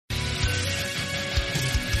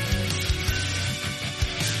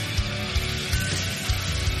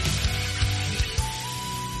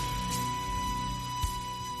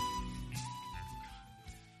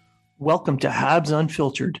Welcome to Habs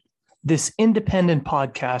Unfiltered. This independent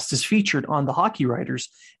podcast is featured on the Hockey Writers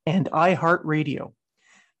and iHeartRadio,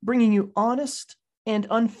 bringing you honest and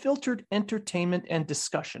unfiltered entertainment and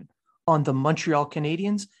discussion on the Montreal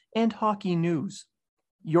Canadiens and hockey news.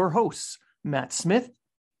 Your hosts, Matt Smith,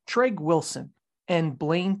 Treg Wilson, and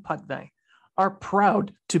Blaine Putney, are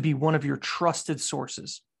proud to be one of your trusted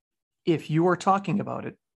sources. If you are talking about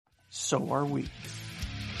it, so are we.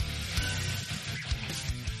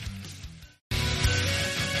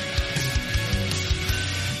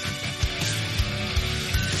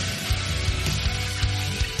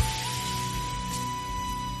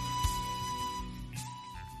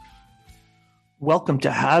 Welcome to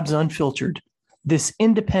Habs Unfiltered. This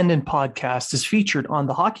independent podcast is featured on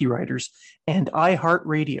the Hockey Writers and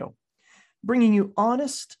iHeartRadio, bringing you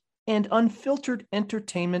honest and unfiltered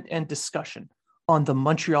entertainment and discussion on the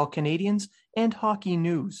Montreal Canadiens and hockey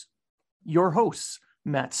news. Your hosts,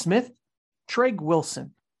 Matt Smith, Treg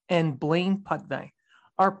Wilson, and Blaine Putney,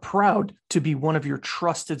 are proud to be one of your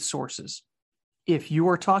trusted sources. If you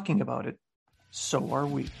are talking about it, so are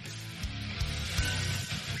we.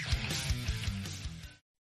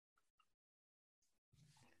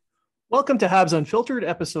 Welcome to Habs Unfiltered,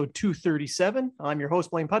 episode 237. I'm your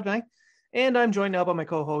host, Blaine Putney, and I'm joined now by my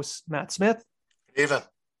co-hosts, Matt Smith. Even.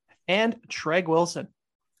 And Treg Wilson.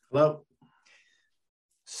 Hello.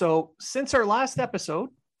 So since our last episode,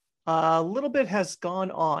 a little bit has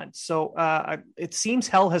gone on. So it seems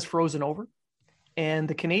hell has frozen over, and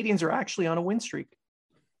the Canadiens are actually on a win streak.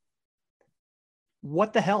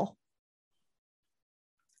 What the hell?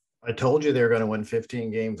 I told you they were going to win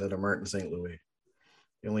 15 games at a Martin St. Louis.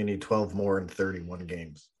 You only need 12 more in 31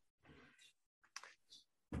 games.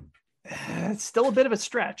 It's still a bit of a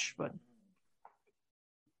stretch, but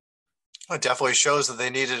it definitely shows that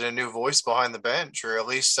they needed a new voice behind the bench, or at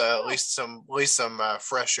least some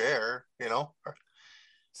fresh air. You know,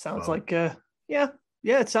 sounds like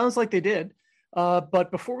it sounds like they did.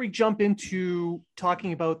 But before we jump into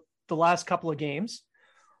talking about the last couple of games,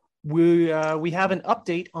 we have an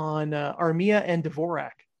update on Armia and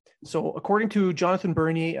Dvorak. So according to Jonathan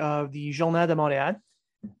Bernier of the Journal de Montréal,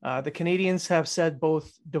 the Canadiens have said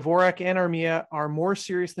both Dvorak and Armia are more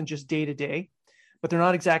serious than just day-to-day, but they're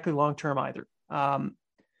not exactly long-term either.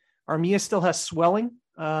 Armia still has swelling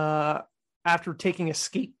after taking a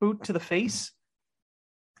skate boot to the face.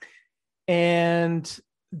 And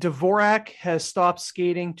Dvorak has stopped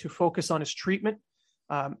skating to focus on his treatment.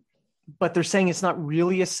 But they're saying it's not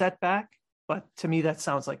really a setback, but to me, that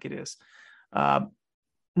sounds like it is.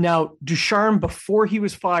 Now, Ducharme, before he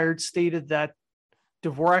was fired, stated that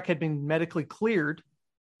Dvorak had been medically cleared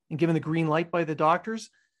and given the green light by the doctors.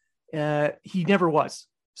 He never was.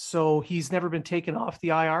 So he's never been taken off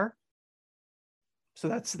the IR. So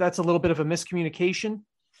that's a little bit of a miscommunication.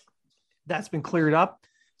 That's been cleared up.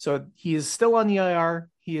 So he is still on the IR.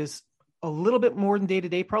 He is a little bit more than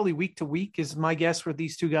day-to-day, probably week to week is my guess for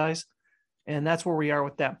these two guys. And that's where we are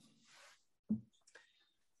with them.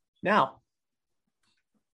 Now,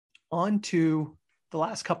 on to the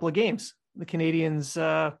last couple of games. The Canadiens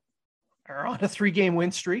are on a 3-game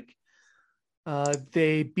win streak.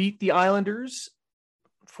 They beat the Islanders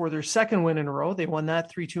for their second win in a row. They won that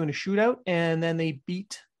 3-2 in a shootout. And then they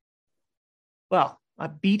beat, a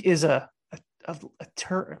beat is a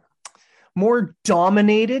term, more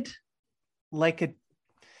dominated, like a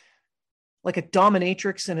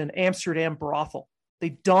dominatrix in an Amsterdam brothel.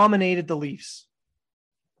 They dominated the Leafs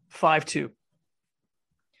 5-2.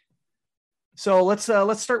 So let's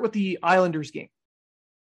start with the Islanders game.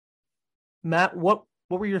 Matt, what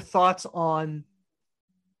were your thoughts on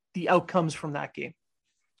the outcomes from that game?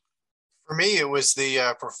 For me, it was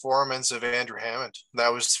the performance of Andrew Hammond. That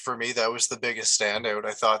was the biggest standout.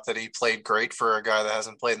 I thought that he played great for a guy that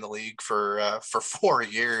hasn't played in the league for 4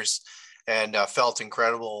 years, and felt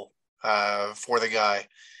incredible for the guy.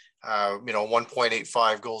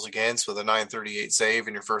 1.85 goals against with a .938 save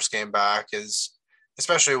in your first game back is,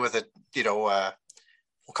 especially with we'll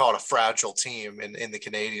call it a fragile team in the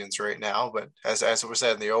Canadiens right now. But as it was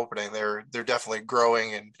said in the opening, they're definitely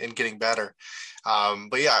growing and getting better.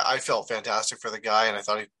 But yeah, I felt fantastic for the guy, and I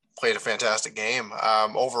thought he played a fantastic game.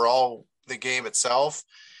 Overall, the game itself,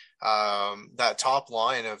 that top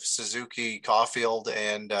line of Suzuki, Caulfield,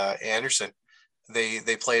 and Anderson,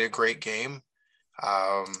 they played a great game.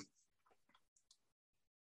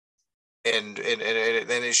 And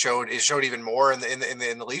it showed even more in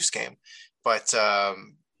the Leafs game. But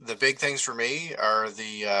the big things for me are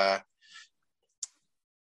I'm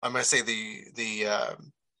going to say the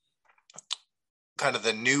kind of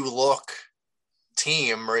the new look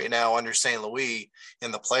team right now under St. Louis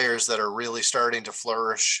and the players that are really starting to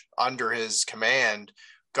flourish under his command,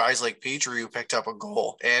 guys like Petrie, who picked up a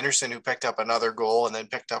goal, Anderson, who picked up another goal and then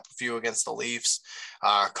picked up a few against the Leafs,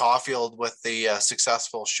 Caulfield with the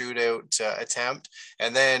successful shootout attempt,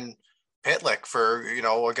 and then Pitlick for,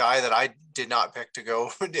 a guy that I did not pick to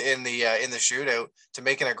go in the shootout to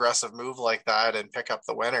make an aggressive move like that and pick up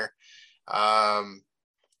the winner.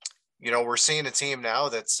 We're seeing a team now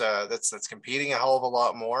that's competing a hell of a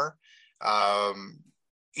lot more.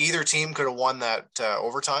 Either team could have won that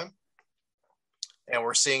overtime. And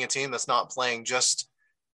we're seeing a team that's not playing just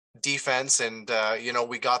defense and,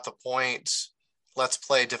 we got the point. Let's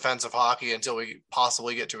play defensive hockey until we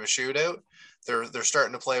possibly get to a shootout. They're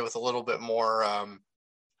starting to play with a little bit more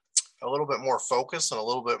focus and a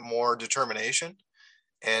little bit more determination.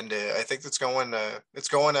 And I think it's going to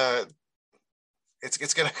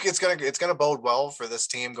bode well for this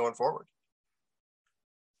team going forward.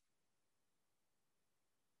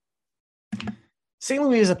 St.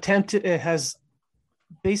 Louis has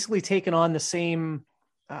basically taken on the same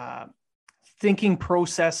thinking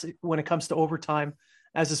process when it comes to overtime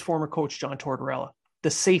as his former coach, John Tortorella,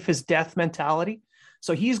 the safe as death mentality.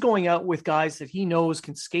 So he's going out with guys that he knows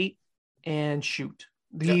can skate and shoot.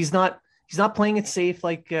 Yep. He's not playing it safe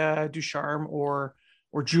like Ducharme or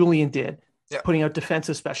Julian did. Yeah. Putting out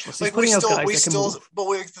defensive specialists. He's putting out guys that can move. But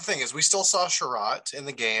the thing is, we still saw Sherratt in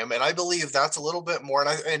the game, and I believe that's a little bit more.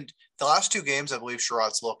 And the last two games, I believe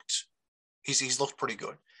Sherratt's looked. He's looked pretty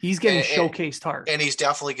good. He's getting showcased hard. And he's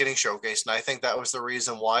definitely getting showcased. And I think that was the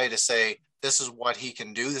reason why, to say this is what he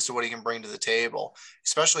can do. This is what he can bring to the table,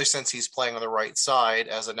 especially since he's playing on the right side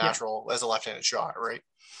as a as a left-handed shot, right?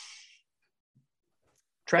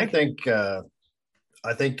 I think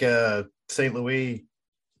St. Louis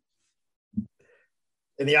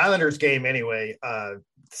in the Islanders game anyway,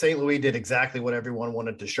 St. Louis did exactly what everyone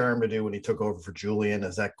wanted Ducharme to do when he took over for Julian,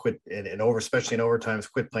 as that quit especially in overtime,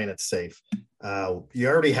 quit playing it safe. You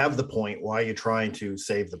already have the point. Why are you trying to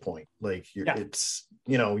save the point? Like you're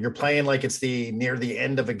playing like it's near the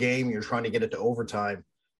end of a game. You're trying to get it to overtime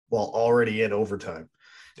while already in overtime.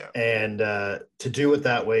 Yeah. And to do it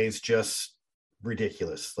that way is just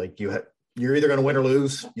ridiculous. Like you're either going to win or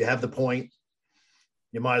lose. You have the point.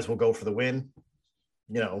 You might as well go for the win.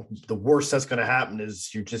 The worst that's going to happen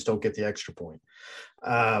is you just don't get the extra point.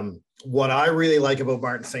 What I really like about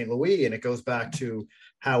Martin St. Louis, and it goes back to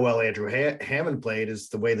how well Andrew Hammond played, is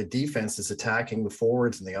the way the defense is attacking the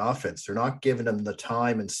forwards and the offense. They're not giving them the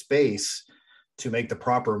time and space to make the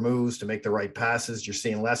proper moves, to make the right passes. You're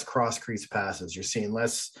seeing less cross-crease passes. You're seeing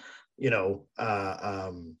less,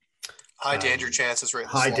 high danger chances, right?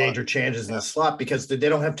 High danger chances in the slot, because they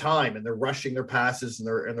don't have time and they're rushing their passes and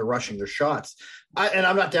they're rushing their shots.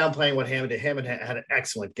 I'm not downplaying what Hammond did. Hammond had an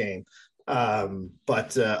excellent game,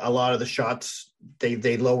 but a lot of the shots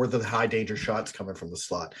they lower the high danger shots coming from the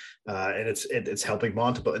slot, and it's helping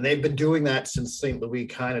Montembeault. And they've been doing that since St. Louis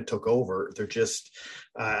kind of took over. They're just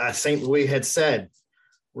as St. Louis had said,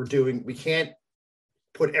 we can't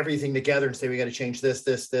put everything together and say we got to change this,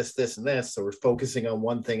 and this. So we're focusing on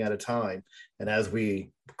one thing at a time. And as we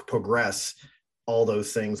progress, all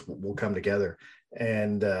those things will come together.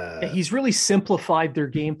 And he's really simplified their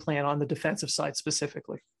game plan on the defensive side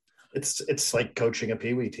specifically. It's like coaching a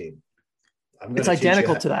peewee team. It's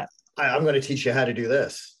identical to that. I'm going to teach you how to do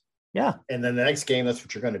this. Yeah. And then the next game, that's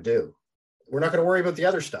what you're going to do. We're not going to worry about the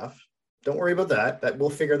other stuff. Don't worry about that.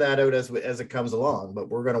 We'll figure that out as it comes along, but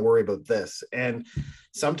we're going to worry about this. And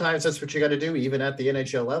sometimes that's what you got to do, even at the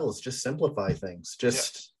NHL levels, just simplify things,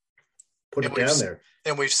 put it down there.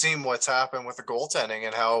 And we've seen what's happened with the goaltending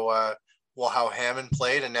and how Hammond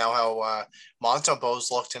played, and now how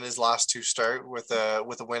Montembeault's looked in his last two start with a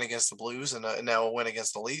win against the Blues and now a win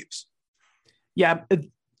against the Leafs. Yeah.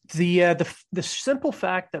 The simple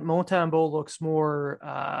fact that Montembeault looks more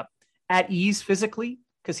at ease physically,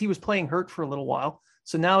 because he was playing hurt for a little while.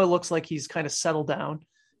 So now it looks like he's kind of settled down.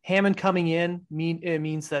 Hammond coming in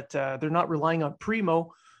means that they're not relying on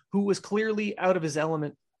Primo, who was clearly out of his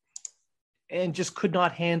element and just could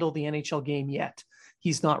not handle the NHL game yet.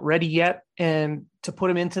 He's not ready yet. And to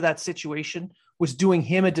put him into that situation was doing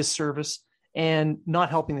him a disservice and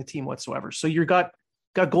not helping the team whatsoever. So you got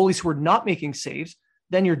goalies who are not making saves.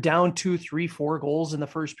 Then you're down 2, 3, 4 goals in the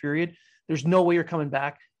first period. There's no way you're coming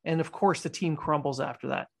back. And of course, the team crumbles after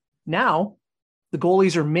that. Now, the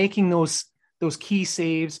goalies are making those key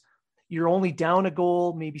saves. You're only down a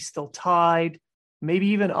goal, maybe still tied, maybe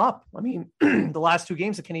even up. I mean, the last 2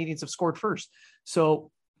 games, the Canadiens have scored first. So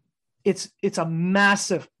it's a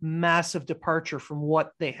massive, massive departure from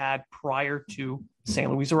what they had prior to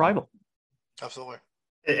St. Louis' arrival. Absolutely.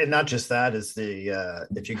 And not just that is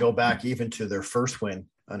if you go back even to their first win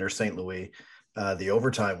under St. Louis, the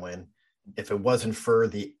overtime win, if it wasn't for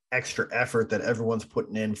the extra effort that everyone's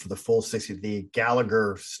putting in for the full 60, the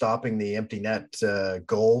Gallagher stopping the empty net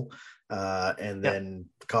goal, and then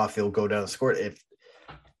Caulfield go down and score it. If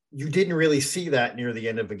you didn't really see that near the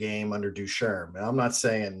end of a game under Ducharme, and I'm not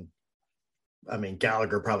saying, I mean,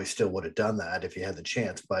 Gallagher probably still would have done that if he had the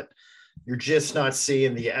chance, but you're just not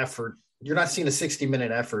seeing the effort. You're not seeing a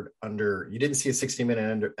 60-minute effort you didn't see a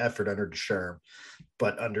 60-minute effort under Ducharme,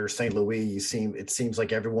 but under St. Louis, it seems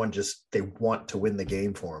like everyone they want to win the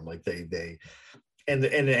game for him. Like and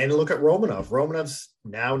look at Romanov. Romanov's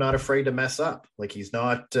now not afraid to mess up. Like he's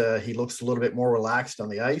not, he looks a little bit more relaxed on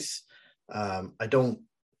the ice. I don't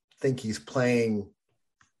think he's playing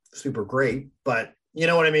super great, but you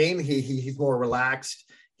know what I mean? He's more relaxed.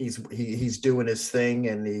 He's doing his thing,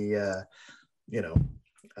 and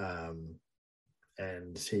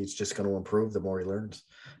and he's just going to improve the more he learns.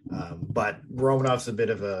 But Romanov's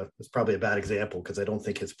it's probably a bad example because I don't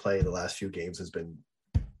think his play the last few games has been.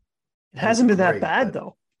 It hasn't been that bad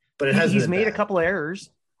though. But he's made a couple of errors,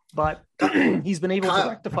 but he's been able to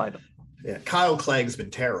rectify them. Yeah, Kyle Clagg's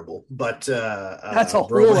been terrible, but that's a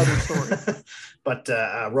whole other story. But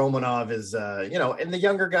Romanov is, and the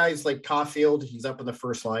younger guys like Caulfield, he's up in the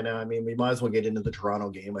first line now. I mean, we might as well get into the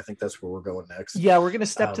Toronto game. I think that's where we're going next. Yeah, we're going to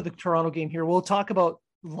step to the Toronto game here. We'll talk about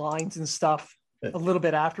lines and stuff a little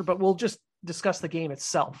bit after, but we'll just discuss the game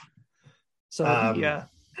itself. So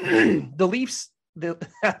the Leafs, the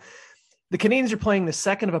Canadiens are playing the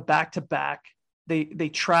second of a back-to-back. They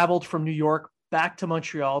traveled from New York back to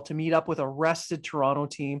Montreal to meet up with a rested Toronto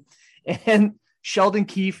team. And Sheldon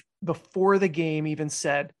Keefe, before the game, even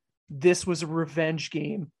said, this was a revenge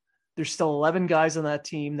game. There's still 11 guys on that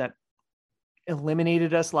team that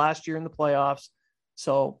eliminated us last year in the playoffs.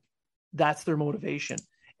 So that's their motivation.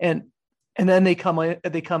 And then they come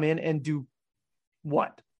in and do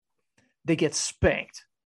what? They get spanked.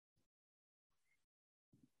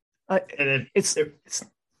 It's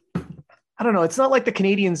I don't know. It's not like the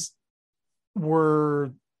Canadiens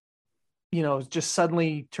were, just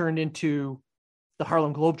suddenly turned into the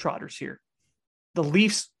Harlem Globetrotters here. The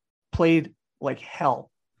Leafs played like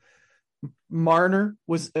hell. Marner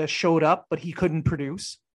showed up, but he couldn't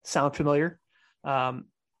produce. Sound familiar? Spezza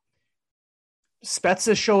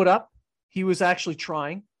showed up. He was actually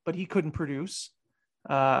trying, but he couldn't produce.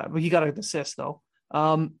 But he got an assist though.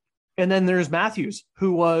 And then there's Matthews,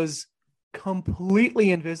 who was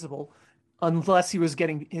completely invisible unless he was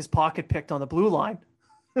getting his pocket picked on the blue line,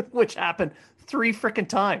 which happened 3 freaking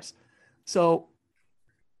times. So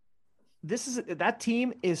that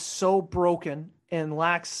team is so broken and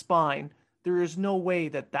lacks spine. There is no way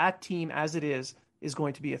that team as it is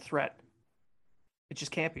going to be a threat. It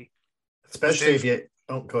just can't be. Especially if you,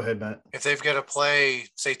 go ahead, Matt. If they've got to play,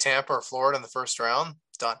 say, Tampa or Florida in the first round,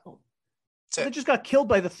 done. They just got killed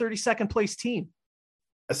by the 32nd place team.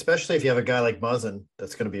 Especially if you have a guy like Muzzin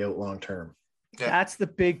that's going to be out long term. Yeah. That's the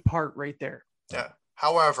big part right there. Yeah.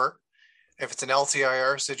 However, if it's an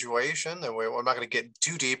LTIR situation, and we're not going to get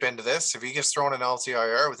too deep into this, if he gets thrown an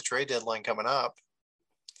LTIR with the trade deadline coming up,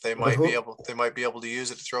 they might be able to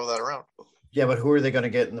use it to throw that around. Yeah, but who are they going to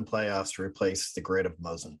get in the playoffs to replace the grit of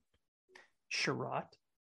Muzzin? Sherratt.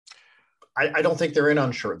 I don't think they're in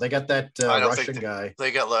on short. They got that Russian guy.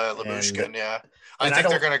 They got Labushkin, yeah. I think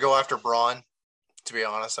they're going to go after Braun. To be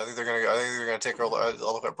honest, I think they're going to take a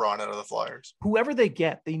look at Braun out of the Flyers. Whoever they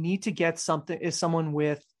get, they need to get someone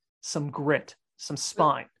with some grit, some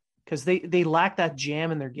spine, because they lack that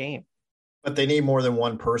jam in their game. But they need more than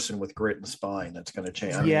one person with grit and spine. That's going to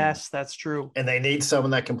change. Yes, that's true. And they need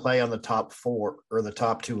someone that can play on the top 4 or the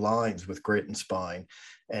top 2 lines with grit and spine,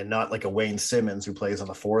 and not like a Wayne Simmons who plays on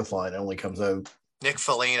the 4th line and only comes out. Nick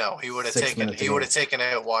Foligno, he would have taken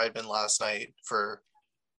out Weidman last night for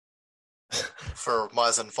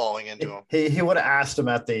Muzzin falling into him. He would have asked him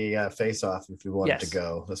at the face-off if he wanted to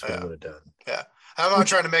go. That's what he would have done. Yeah. I'm not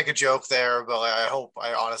trying to make a joke there, but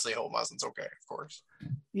I honestly hope Muzzin's okay, of course.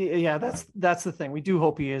 Yeah, that's the thing. We do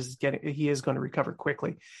hope he is going to recover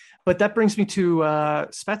quickly. But that brings me to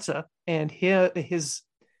Spezza and his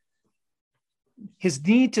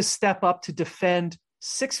need to step up to defend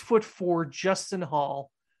 6'4" Justin Hall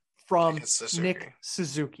from Nick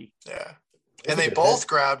Suzuki. Yeah. And they both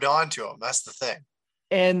grabbed onto him. That's the thing.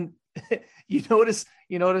 And you notice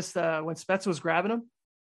when Spezza was grabbing him,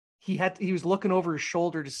 he was looking over his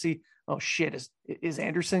shoulder to see, oh shit, is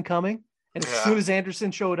Anderson coming? And as soon as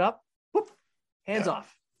Anderson showed up, whoop, hands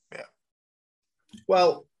off. Yeah.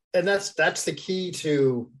 Well, And that's the key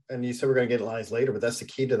to, and you said we're going to get lines later, but that's the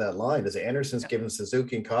key to that line is Anderson's given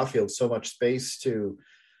Suzuki and Caulfield so much space to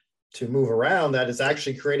move around that is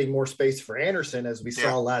actually creating more space for Anderson, as we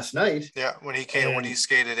saw last night. Yeah, when he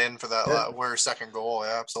skated in for that second goal,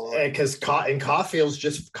 yeah, absolutely. Because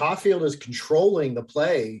Caulfield is controlling the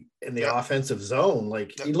play in the offensive zone.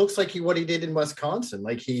 Like he looks like what he did in Wisconsin.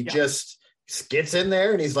 Like he just gets in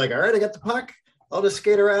there and he's like, all right, I got the puck. I'll just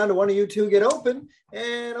skate around to one of you two get open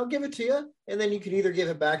and I'll give it to you. And then you can either give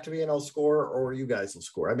it back to me and I'll score, or you guys will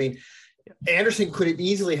score. I mean, Anderson could have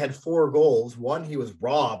easily had 4 goals. One, he was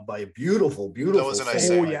robbed by a beautiful that was a nice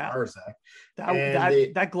save.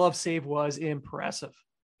 That glove save was impressive.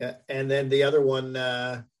 Yeah. And then the other one,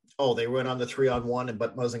 they went on the 3-on-1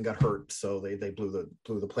 but Muzzin got hurt. So they blew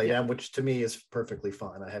the play down, which to me is perfectly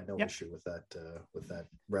fine. I had no issue with that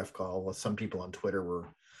ref call. Well, some people on Twitter were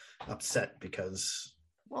upset because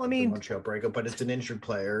the Montreal breakup, but it's an injured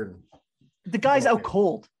player. And the guy's out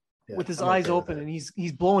cold with his eyes open and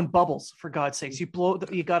he's blowing bubbles, for God's sakes. You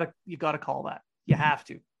gotta call that. You have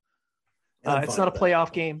to. It's not a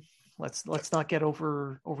playoff game. Let's not get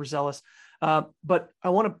overzealous. But I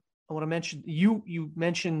want to mention you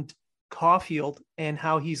mentioned Caulfield and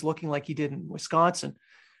how he's looking like he did in Wisconsin.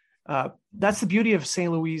 That's the beauty of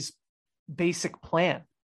St. Louis' basic plan.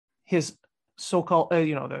 His so-called,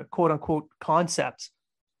 the quote-unquote concepts.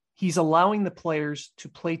 He's allowing the players to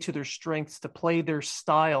play to their strengths, to play their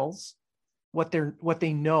styles, what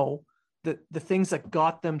they know, the things that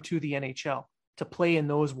got them to the NHL, to play in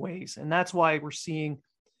those ways. And that's why we're seeing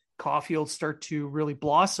Caulfield start to really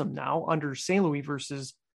blossom now under St. Louis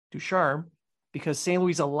versus Ducharme, because St.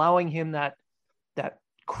 Louis is allowing him that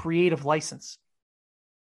creative license.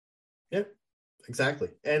 Yeah, exactly.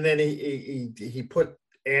 And then he put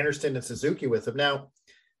Anderson and Suzuki with him. Now,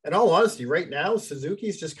 in all honesty, right now,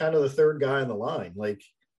 Suzuki's just kind of the third guy on the line,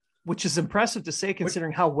 which is impressive to say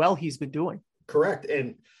considering how well he's been doing. Correct.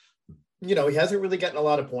 And, he hasn't really gotten a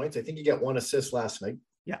lot of points. I think he got 1 assist last night.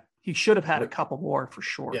 Yeah. He should have had a couple more for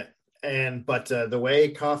sure. Yeah. But the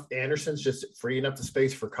way Anderson's just freeing up the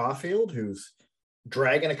space for Caulfield, who's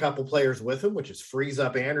dragging a couple players with him, which is frees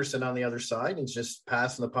up Anderson on the other side. He's just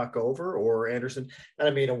passing the puck over, or Anderson. And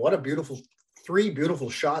I mean, what a 3 beautiful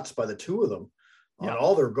shots by the two of them on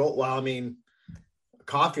all their goal. Well, I mean,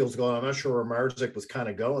 Caulfield's going, I'm not sure where Marzik was kind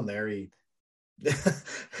of going there. He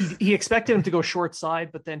expected him to go short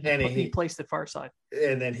side, but then he placed it far side.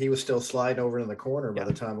 And then he was still sliding over in the corner by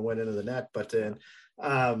the time it went into the net. But then,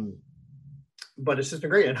 but it's just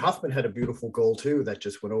been great. And Huffman had a beautiful goal too that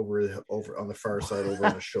just went over on the far side over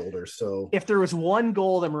on his shoulder. So if there was one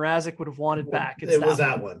goal that Mrazek would have wanted back, it was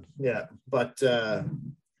that one. Yeah. But I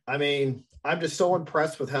mean, I'm just so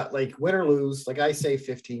impressed with how, win or lose, I say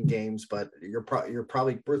 15 games, but it's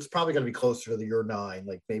probably going to be closer to your 9,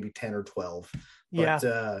 maybe 10 or 12. But,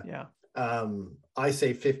 I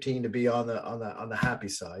say 15 to be on the happy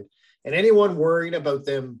side. And anyone worried about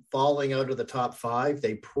them falling out of the top 5,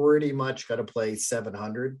 they pretty much got to play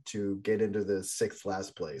 700 to get into the 6th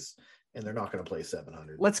last place, and they're not going to play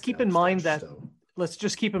 700. Let's just keep in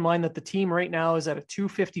mind that the team right now is at a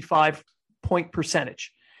 255 point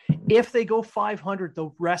percentage. If they go 500 the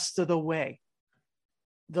rest of the way,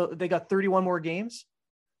 they got 31 more games.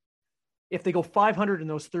 If they go 500 in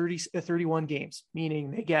those 31 games,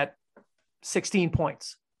 meaning they get 16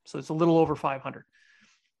 points, so it's a little over 500.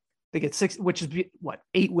 They get 6, which is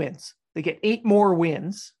 8 wins. They get 8 more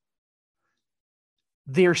wins.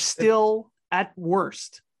 They're still at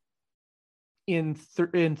worst in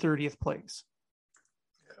 30th place.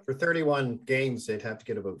 For 31 games, they'd have to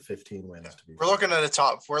get about 15 wins. We're looking at a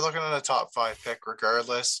top 5 pick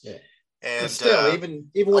regardless. Yeah. And but still, even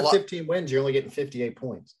with 15 wins, you're only getting 58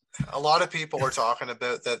 points. A lot of people are talking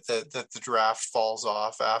about that the draft falls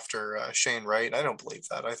off after Shane Wright. I don't believe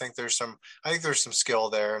that. I think there's some skill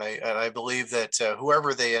there, and I believe that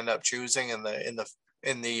whoever they end up choosing in the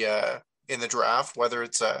draft, whether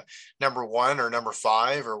it's number 1 or number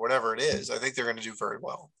 5 or whatever it is, I think they're going to do very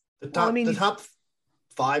well. The top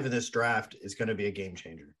 5 in this draft is going to be a game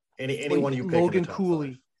changer. Anyone you pick, Logan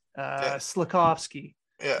Cooley, Slafkovsky.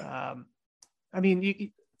 Yeah.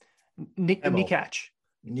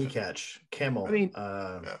 Nikach, Kemmel. I mean,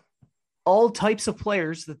 all types of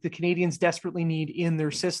players that the Canadians desperately need in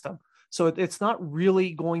their system. So it's not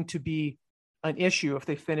really going to be an issue if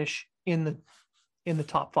they finish in the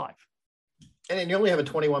top 5. And you only have a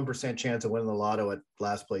 21% chance of winning the lotto at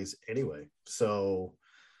last place anyway. So,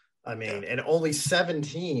 I mean, and only 7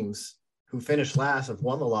 teams who finished last have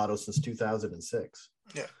won the lotto since 2006.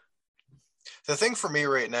 Yeah. The thing for me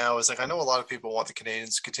right now is, like, I know a lot of people want the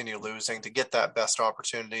Canadians to continue losing to get that best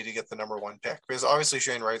opportunity to get the number one pick, because obviously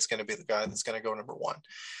Shane Wright's going to be the guy that's going to go number one.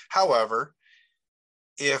 However,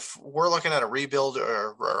 if we're looking at a rebuild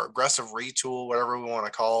or aggressive retool, whatever we want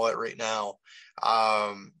to call it right now,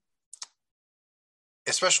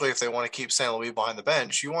 especially if they want to keep St. Louis behind the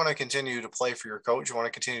bench, you want to continue to play for your coach. You want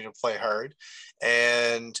to continue to play hard.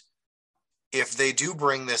 And if they do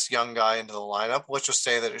bring this young guy into the lineup, let's just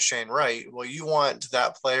say that it's Shane Wright. Well, you want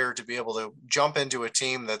that player to be able to jump into a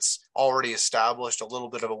team that's already established a little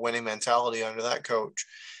bit of a winning mentality under that coach,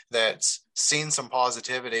 that's seen some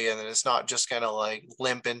positivity, and then it's not just kind of like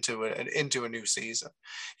limp into a new season.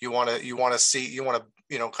 You want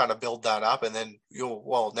to kind of build that up, and then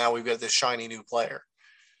now we've got this shiny new player.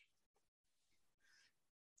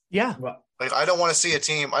 Yeah. Well, like, I don't want to see a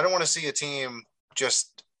team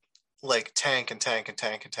just like tank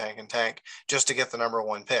just to get the number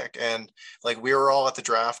one pick. And like, we were all at the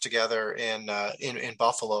draft together in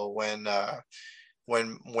Buffalo when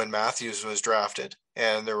Matthews was drafted,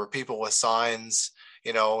 and there were people with signs,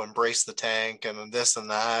 embrace the tank and this and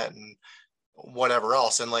that and whatever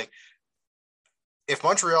else. And like, if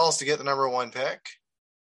Montreal is to get the number one pick,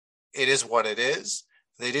 it is what it is.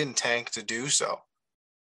 They didn't tank to do so.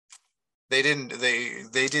 They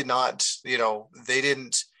did not,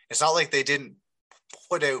 it's not like they didn't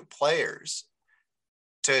put out players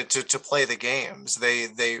to play the games.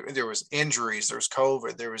 There was injuries, there was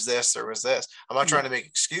COVID, there was this. I'm not trying to make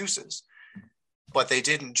excuses, but they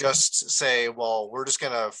didn't just say, well, we're just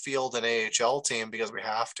going to field an AHL team because we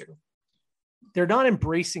have to. They're not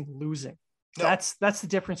embracing losing. No. That's the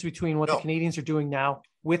difference between what the Canadians are doing now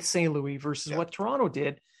with St. Louis versus what Toronto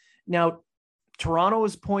did. Now, Toronto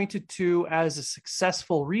is pointed to as a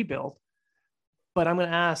successful rebuild, but I'm going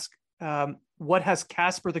to ask, what has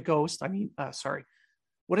Casper the Ghost?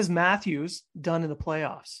 What has Matthews done in the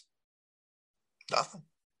playoffs?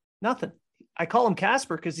 Nothing. I call him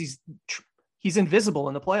Casper because he's invisible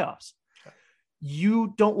in the playoffs. Okay.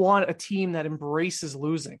 You don't want a team that embraces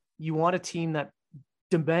losing. You want a team that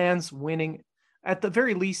demands winning, at the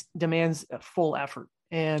very least demands a full effort.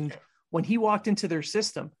 And when he walked into their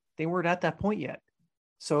system, they weren't at that point yet.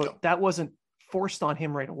 So that wasn't forced on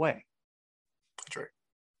him right away. That's right.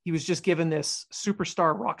 He was just given this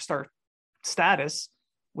superstar, rock star status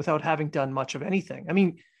without having done much of anything. I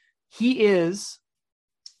mean, he is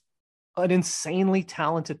an insanely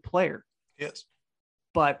talented player. Yes.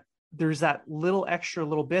 But there's that little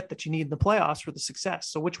bit that you need in the playoffs for the success.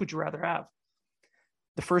 So which would you rather have?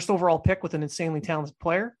 The first overall pick with an insanely talented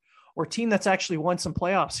player, or a team that's actually won some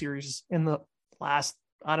playoff series in the last,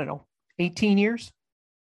 18 years?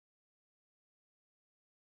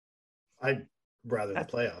 I'd rather the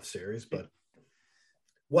playoff series, but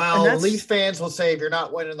while Leafs fans will say if you're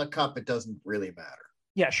not winning the cup, it doesn't really matter.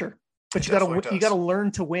 Yeah, sure. But you got to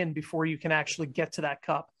learn to win before you can actually get to that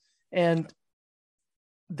cup. And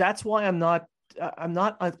that's why I'm not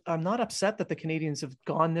upset that the Canadians have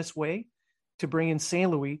gone this way to bring in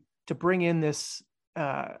St. Louis, to bring in this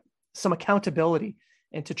some accountability,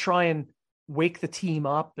 and to try and wake the team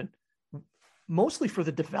up, and mostly for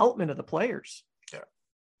the development of the players. Yeah.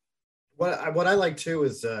 What I like too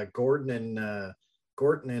is Gordon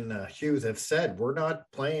and Hughes have said we're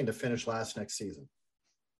not playing to finish last next season.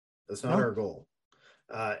 That's not our goal.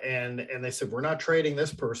 And they said we're not trading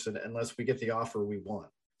this person unless we get the offer we want.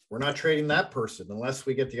 We're not trading that person unless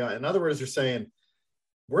we get in other words, they're saying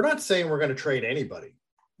we're not saying we're going to trade anybody.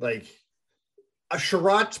 Like a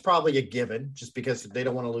Sherratt's probably a given just because they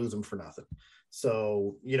don't want to lose him for nothing.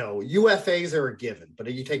 So, UFAs are a given,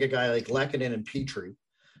 but you take a guy like Lehkonen and Petrie,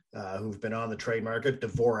 who've been on the trade market,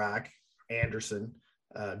 Dvorak, Anderson,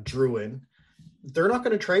 Drouin, they're not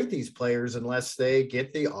going to trade these players unless they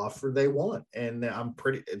get the offer they want. And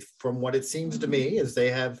from what it seems to me is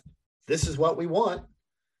this is what we want.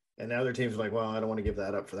 And now their team's like, well, I don't want to give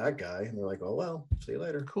that up for that guy. And they're like, oh, well, see you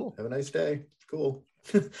later. Cool. Have a nice day. Cool.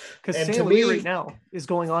 Because St. Louis right now is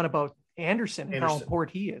going on about Anderson and how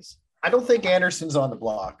important he is. I don't think Anderson's on the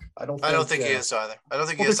block. I don't think he is either. I don't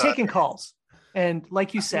think they're taking calls. And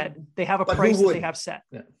like you said, they have a price that they have set.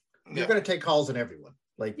 Yeah. You're going to take calls on everyone.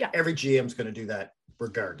 Every GM's going to do that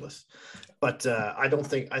regardless. But I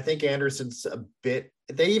think Anderson's a bit,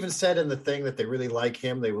 they even said in the thing that they really like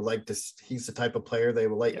him. They would like to, he's the type of player they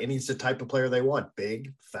would like, and he's the type of player they want.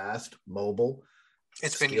 Big, fast, mobile.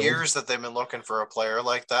 It's been years that they've been looking for a player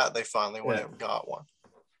like that. They finally went out and got one.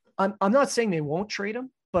 I'm not saying they won't trade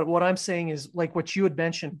him, but what I'm saying is like what you had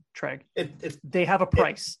mentioned, Treg, they have a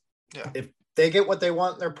price. If they get what they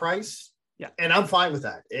want in their price, and I'm fine with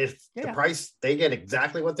that. If the price, they get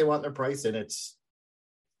exactly what they want in their price, and it's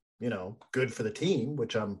good for the team,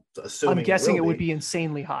 which I'm assuming I'm guessing it would be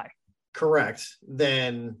insanely high. Correct.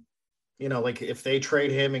 Then, like if they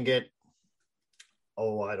trade him and get,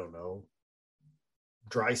 I don't know,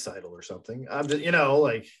 Draisaitl or something. I'm just,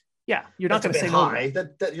 yeah, you're not going to say high. No.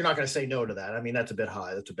 That you're not going to say no to that. I mean, that's a bit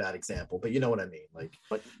high. That's a bad example, but you know what I mean. Like,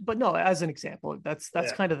 but no, as an example, that's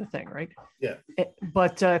kind of the thing, right? Yeah.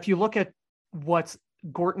 But if you look at what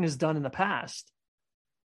Gorton has done in the past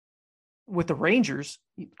with the Rangers,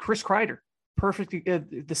 Chris Kreider, perfectly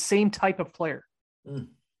the same type of player.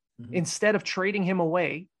 Mm-hmm. Instead of trading him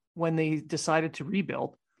away when they decided to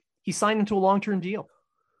rebuild, he signed into a long-term deal.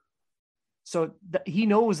 So he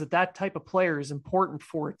knows that type of player is important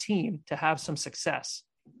for a team to have some success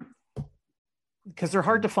because they're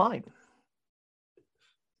hard to find.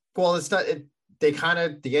 Well, it's not. The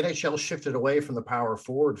NHL shifted away from the power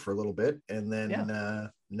forward for a little bit, and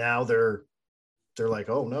then now they're like,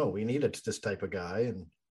 oh no, we need this type of guy, and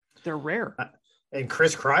they're rare. And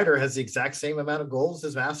Chris Kreider has the exact same amount of goals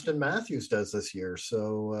as Auston Matthews does this year.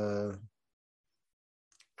 So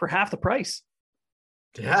for half the price.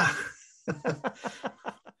 Yeah.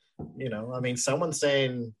 I mean, someone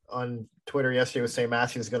saying on Twitter yesterday was saying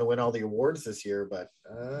Matthews is going to win all the awards this year, but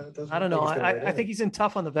I don't know. I think he's in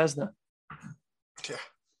tough on the Vezina. Yeah.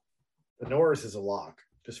 The Norris is a lock,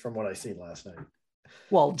 just from what I seen last night.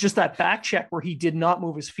 Well, just that back check where he did not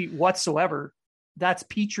move his feet whatsoever. That's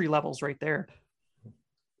Petrie levels right there.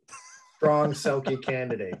 Strong Selke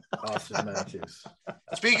candidate, Auston Matthews.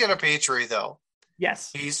 Speaking of Petrie, though,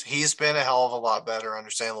 yes, he's been a hell of a lot better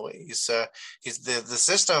under St. Louis. He's the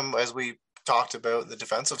system, as we talked about, the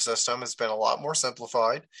defensive system has been a lot more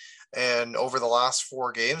simplified, and over the last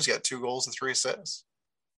 4 games, he got 2 goals and 3 assists.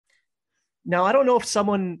 Now I don't know if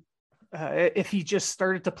someone, if he just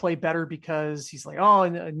started to play better because he's like, oh,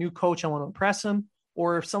 a new coach, I want to impress him,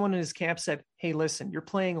 or if someone in his camp said, hey, listen, you're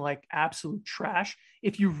playing like absolute trash.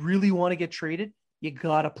 If you really want to get traded, you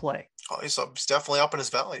gotta play. Oh, he's definitely up in his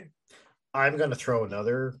value. I'm going to throw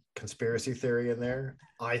another conspiracy theory in there.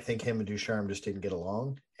 I think him and Ducharme just didn't get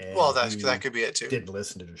along. And that could be it too. Didn't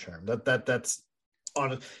listen to Ducharme. That's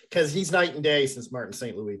on because he's night and day since Martin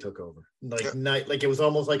St. Louis took over. Like it was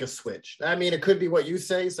almost like a switch. I mean, it could be what you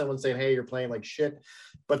say. Someone saying, "Hey, you're playing like shit,"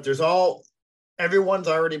 but everyone's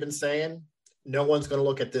already been saying no one's going to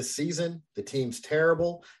look at this season. The team's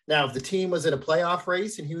terrible. Now, if the team was in a playoff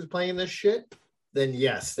race and he was playing this shit, then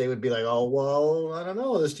yes, they would be like, oh, well, I don't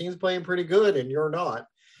know. This team's playing pretty good and you're not.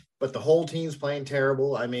 But the whole team's playing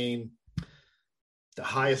terrible. I mean, the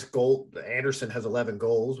highest goal, Anderson has 11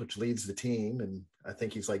 goals, which leads the team. And I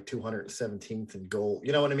think he's like 217th in goal.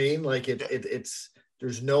 You know what I mean? Like it's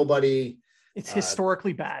there's nobody. It's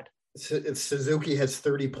historically bad. Suzuki has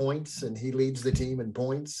 30 points and he leads the team in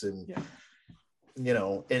points. And,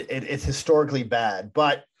 it's historically bad.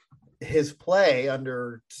 But his play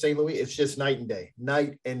under St. Louis, it's just night and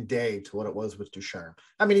day to what it was with Ducharme.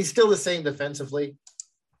 I mean, he's still the same defensively.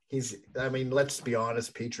 Let's be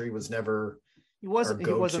honest. Petrie was never. He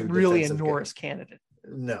wasn't really a Norris candidate.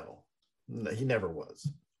 No, he never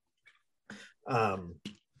was.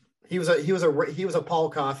 He was a Paul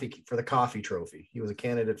Coffey for the Coffey Trophy. He was a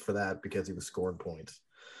candidate for that because he was scoring points.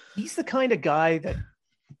 He's the kind of guy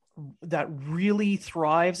that really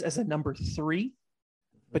thrives as a number 3.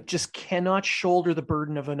 But just cannot shoulder the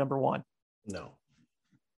burden of a number 1. No.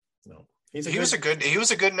 He was a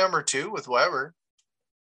good number 2 with Weber,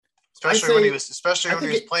 especially when he was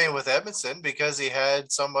playing with Edmondson because he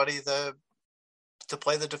had somebody to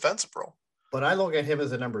play the defensive role. But I look at him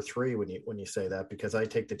as a number 3 when you say that because I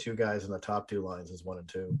take the 2 guys in the top 2 lines as 1 and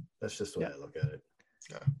 2. That's just the way I look at it.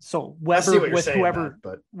 Yeah. So Weber with whoever,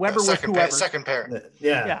 Weber with whoever, second pair.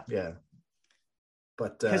 Yeah.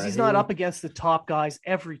 But because he's not up against the top guys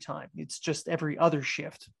every time. It's just every other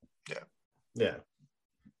shift. Yeah.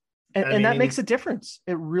 And that makes a difference.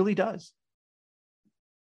 It really does.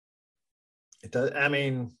 It does. I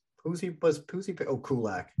mean, who's he? Oh,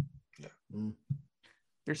 Kulak. Yeah. Mm.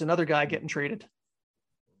 There's another guy getting traded.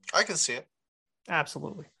 I can see it.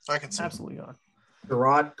 Absolutely. I can see absolutely on.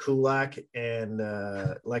 Sherratt, Kulak, and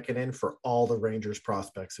Lehkonen for all the Rangers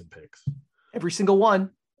prospects and picks. Every single one.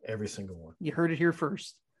 Every single one. You heard it here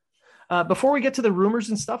first. Before we get to the rumors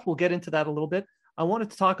and stuff, we'll get into that a little bit. I wanted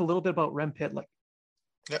to talk a little bit about Rem Pitlick.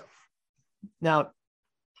 Yeah. Now,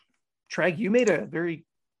 Treg, you made a very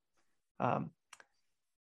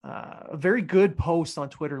good post on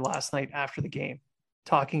Twitter last night after the game,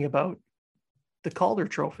 talking about the Calder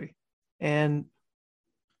Trophy and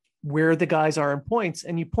where the guys are in points.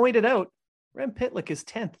 And you pointed out Rem Pitlick is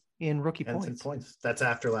 10th in rookie points. That's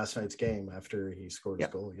after last night's game, after he scored his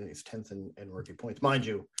goal. He's 10th in rookie points. Mind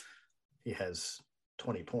you, he has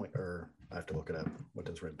 20 point, or I have to look it up. What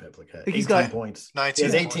does Rem Pitlick have? He's got points. 19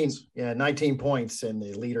 he has 18. points. Yeah, 19 points, and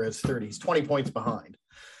the leader has 30. He's 20 points behind.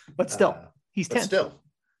 But still, he's 10. Still,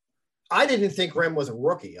 I didn't think Rem was a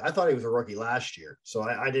rookie. I thought he was a rookie last year. So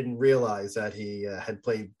I didn't realize that he had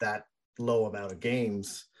played that low amount of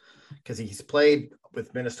games, because he's played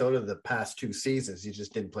with Minnesota the past 2 seasons. He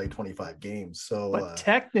just didn't play 25 games. So, but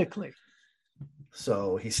technically,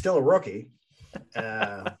 so he's still a rookie.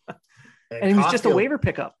 And he was just a waiver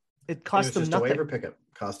pickup. It cost him nothing. A waiver pickup.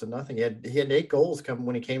 Cost him nothing. He had 8 goals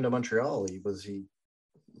when he came to Montreal.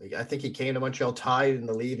 I think he came to Montreal tied in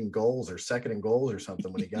the lead in goals, or second in goals or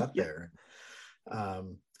something when he got there.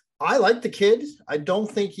 I like the kid. I don't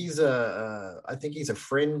think I think he's a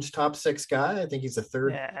fringe top 6 guy. I think he's a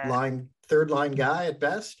third line guy at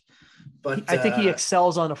best. But I think he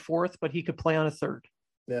excels on a fourth, but he could play on a third.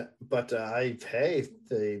 Yeah, but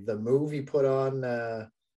the move he put on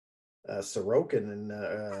Sorokin in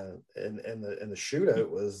the shootout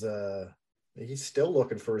was he's still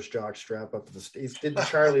looking for his jock strap up. He's did the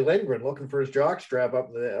Charlie Lindgren looking for his jock strap up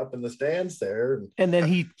in the stands there, and then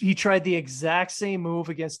he tried the exact same move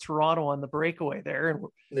against Toronto on the breakaway there, and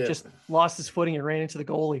just lost his footing and ran into the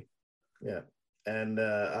goalie. Yeah, and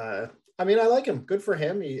I mean, I like him. Good for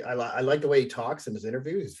him. I like the way he talks in his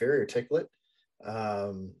interviews. He's very articulate.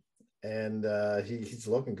 He's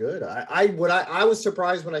looking good. I was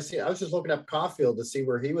surprised when I was just looking up Caulfield to see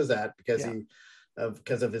where he was at, because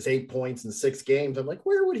of his 8 points in 6 games. I'm like,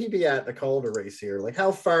 where would he be at in the Calder race here? Like,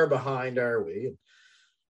 how far behind are we?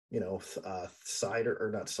 The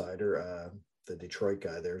Detroit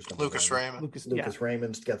guy, there's Lucas Raymond. Lucas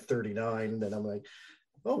Raymond's got 39. And I'm like,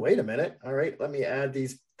 oh, wait a minute. All right, let me add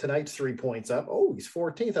tonight's 3 points up. Oh, he's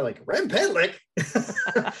 14th. I'm like, Rem Pitlick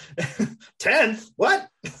 10th. What?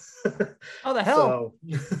 Oh, the hell.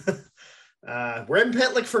 So, Rem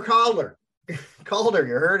Pitlick for Calder. Calder,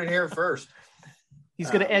 you heard it here first. He's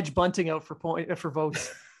going to edge Bunting out for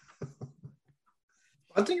votes.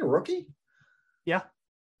 Bunting a rookie? Yeah.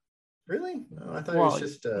 Really? No, I thought it was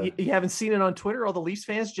just. You haven't seen it on Twitter? All the Leafs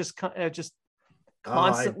fans just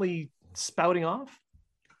constantly spouting off.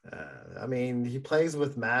 I mean, he plays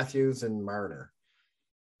with Matthews and Marner.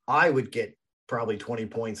 I would get probably 20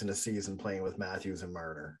 points in a season playing with Matthews and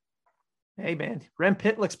Marner. Hey, man, Rem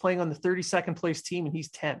Pitlick's playing on the 32nd place team, and he's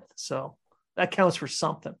 10th. So that counts for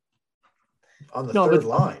something. On the third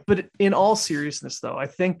line. But in all seriousness, though, I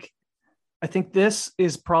think this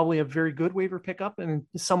is probably a very good waiver pickup and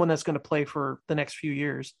someone that's going to play for the next few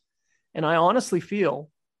years. And I honestly feel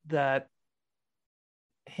that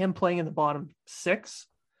him playing in the bottom 6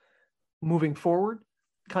 moving forward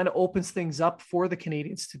kind of opens things up for the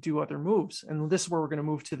Canadians to do other moves. And this is where we're going to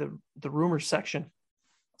move to the rumors section.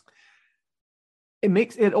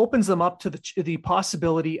 It opens them up to the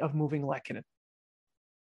possibility of moving Lehkonen,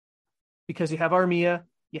 because you have Armia,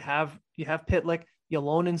 you have Pitlick,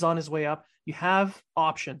 Ylönen's on his way up. You have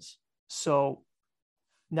options. So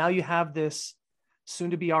now you have this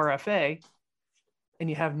soon to be RFA,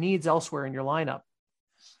 and you have needs elsewhere in your lineup.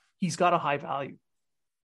 He's got a high value.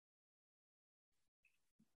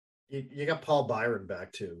 You got Paul Byron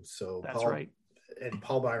back too. So that's right. And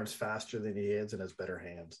Paul Byron's faster than he is and has better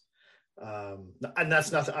hands. And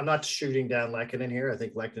that's nothing. I'm not shooting down Lehkonen here. I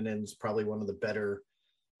think Lehkonen's probably one of the better.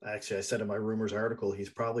 Actually, I said in my rumors article, he's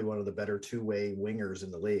probably one of the better two-way wingers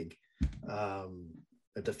in the league,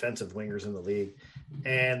 defensive wingers in the league.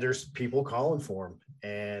 And there's people calling for him.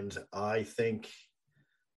 And I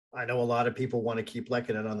know a lot of people want to keep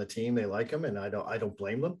Lehkonen on the team. They like him, and I don't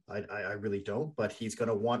blame them. I really don't. But he's going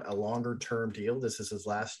to want a longer-term deal. This is his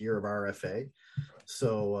last year of RFA,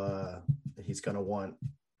 so he's going to want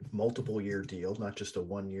multiple-year deal, not just a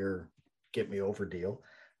one-year get-me-over deal.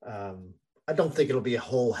 I don't think it'll be a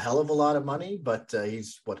whole hell of a lot of money, but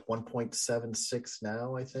he's 1.76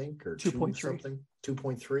 now, I think, or 2.3 something,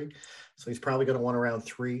 2.3. So he's probably going to want around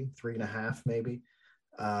 3.5 maybe.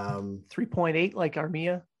 3.8 like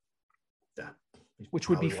Armia. Yeah, which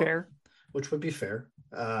would be fair. Which would be fair.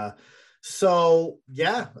 So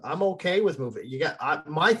yeah, I'm okay with moving.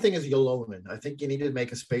 My thing is Ylönen. I think you need to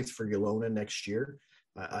make a space for Ylönen next year.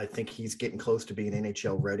 I think he's getting close to being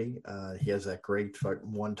NHL ready. He has that great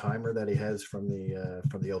one-timer that he has from the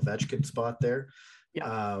Ovechkin spot there.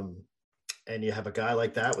 Yeah. And you have a guy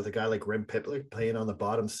like that with a guy like Rem Pitlick playing on the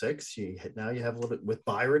bottom 6. Now you have a little bit with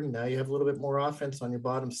Byron. Now you have a little bit more offense on your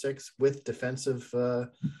bottom 6 with defensive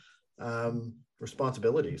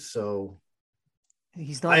responsibilities. So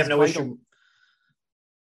he's not. I have no issue.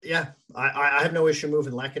 Yeah, I have no issue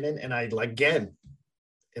moving Lehkonen, and again,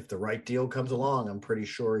 if the right deal comes along, I'm pretty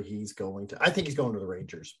sure he's going to. I think he's going to the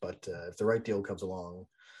Rangers, but if the right deal comes along,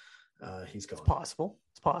 he's gone. It's possible.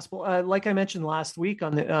 It's possible. Like I mentioned last week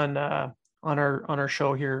on our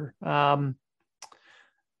show here,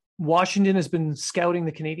 Washington has been scouting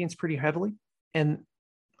the Canadians pretty heavily, and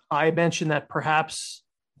I mentioned that perhaps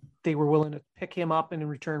they were willing to pick him up in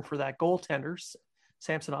return for that goaltender,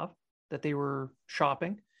 Samsonov, that they were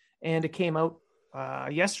shopping. And it came out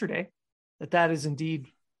yesterday that is indeed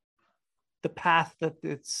the path that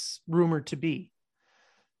it's rumored to be.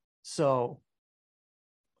 So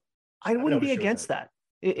I wouldn't be against that.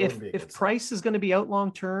 If Price is going to be out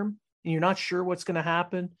long term and you're not sure what's going to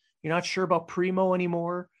happen, you're not sure about Primo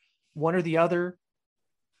anymore, one or the other,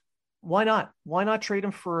 why not? Why not trade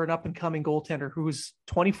him for an up and coming goaltender who's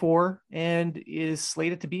 24 and is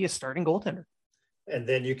slated to be a starting goaltender? And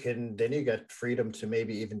then you got freedom to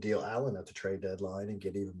maybe even deal Allen at the trade deadline and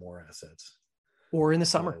get even more assets. Or in the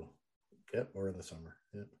summer. Or in the summer.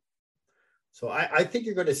 Yeah. So I think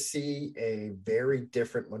you're going to see a very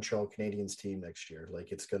different Montreal Canadiens team next year.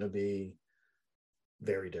 Like, it's going to be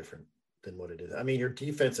very different than what it is. I mean, your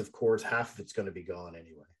defense, of course, half of it's going to be gone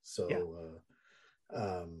anyway. So,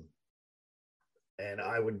 and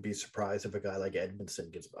I wouldn't be surprised if a guy like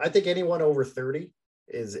Edmondson gets. I think anyone over 30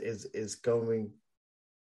 is going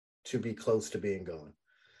to be close to being gone,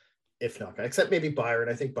 if not, except maybe Byron.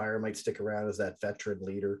 I think Byron might stick around as that veteran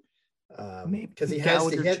leader because he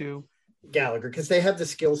has Gallagher, because they have the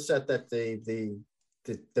skill set that the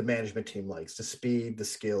management team likes, the speed, the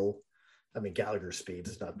skill. I mean, Gallagher's speed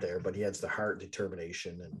is not there, but he has the heart,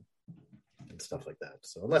 determination, and stuff like that.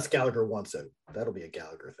 So unless Gallagher wants out, that'll be a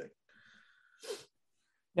Gallagher thing.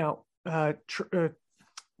 Now,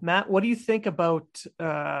 Matt, what do you think about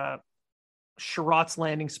Sherratt's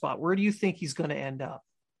landing spot? Where do you think he's going to end up?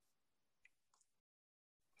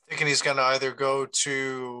 Thinking he's going to either go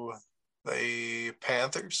to the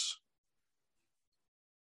Panthers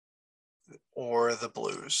or the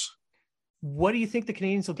Blues. What do you think the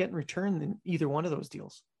Canadians will get in return in either one of those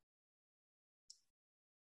deals?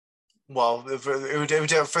 Well, for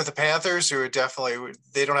the Panthers, it would definitely,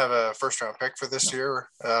 they don't have a first round pick for this year.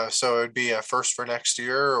 So it would be a first for next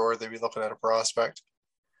year, or they'd be looking at a prospect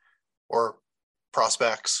or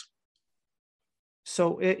prospects.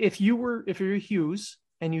 So if you're Hughes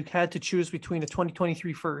and you had to choose between a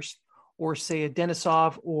 2023 first or say a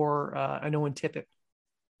Denisov or an Owen Tippett,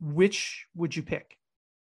 which would you pick?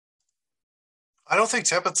 I don't think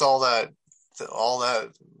Tippett's all that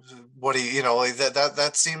what he,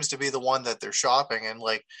 that seems to be the one that they're shopping. And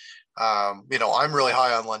I'm really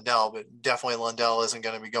high on Lundell, but definitely Lundell isn't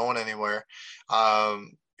going to be going anywhere.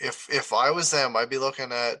 If I was them, I'd be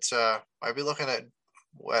looking at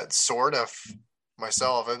Sorda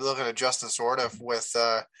myself. I'd be looking at Justin Sorda with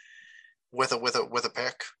a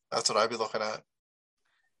pick. That's what I'd be looking at.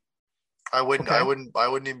 I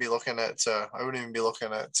wouldn't even be looking at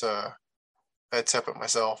Tippett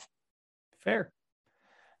myself. Fair.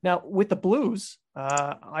 Now with the Blues,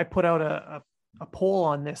 I put out a poll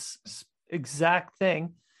on this exact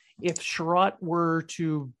thing. If Sherratt were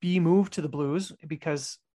to be moved to the Blues,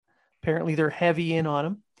 because apparently they're heavy in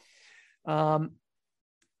on him,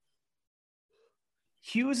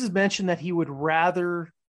 Hughes has mentioned that he would rather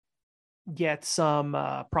get some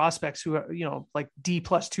prospects who are, like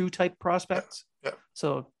D+2 type prospects. Yeah.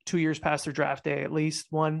 So 2 years past their draft day, at least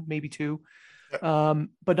one, maybe two, yeah.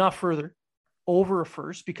 But not further over a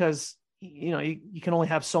first, because, you can only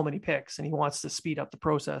have so many picks and he wants to speed up the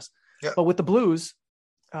process. Yeah. But with the Blues,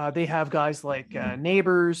 they have guys like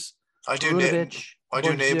Neighbors. I do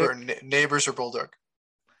Neighbors or Bulldog.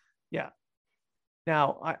 Yeah.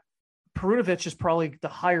 Now, Perunovic is probably the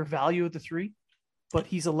higher value of the three, but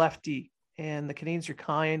he's a lefty, and the Canadians are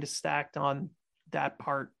kind of stacked on that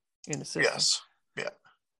part in the system. Yes. Yeah.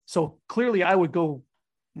 So clearly, I would go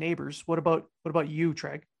Neighbors. What about you,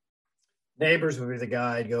 Treg? Neighbors would be the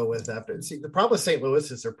guy I'd go with after. See, the problem with St. Louis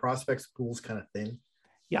is their prospects pool's kind of thin.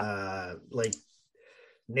 Yeah. Like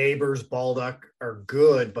Neighbors, Baldock are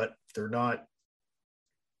good, but they're not.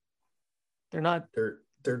 They're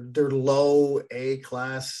low A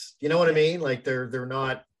class. You know what I mean? Like they're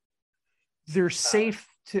not. They're safe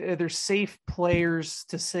players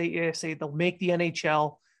to say they'll make the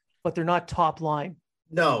NHL, but they're not top line.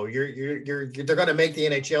 No, they're going to make the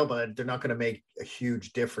NHL, but they're not going to make a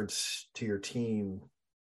huge difference to your team.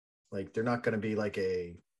 Like they're not going to be like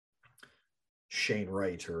a Shane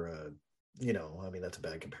Wright or a, that's a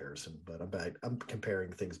bad comparison, but I'm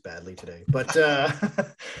comparing things badly today. But they're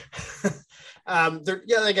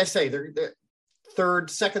like I say, they're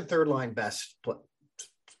second, third line best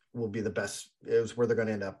will be the best, is where they're going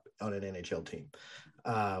to end up on an NHL team.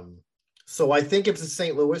 So I think if it's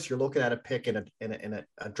St. Louis, you're looking at a pick and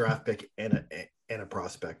a draft pick and and a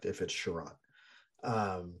prospect if it's Sherrod.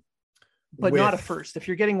 But not a first. If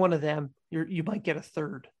you're getting one of them, you might get a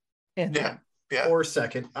third and or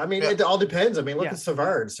second. I mean, it all depends. I mean, look at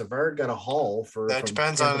Savard. Savard got a haul for. That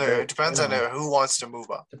depends on who wants to move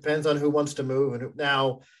up. Depends on who wants to move. And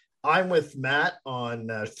now, I'm with Matt on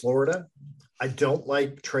Florida. I don't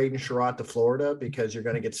like trading Sherrod to Florida because you're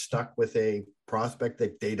going to get stuck with a prospect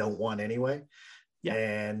that they don't want anyway,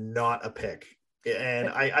 and not a pick. And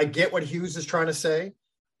I get what Hughes is trying to say,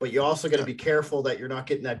 but you also got to be careful that you're not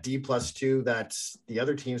getting that D+2 that's the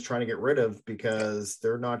other team's trying to get rid of because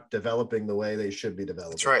they're not developing the way they should be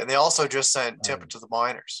developing. That's right. And they also just sent Tippett to the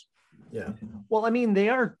minors. Yeah. Well, I mean, they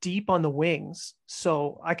are deep on the wings,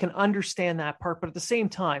 so I can understand that part. But at the same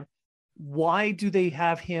time, why do they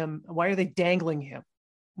have him? Why are they dangling him?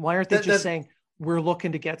 Why aren't they just saying, we're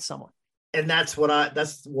looking to get someone? And that's where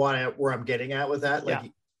I'm getting at with that.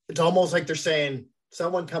 Like, it's almost like they're saying,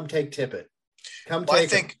 someone come take Tippett. I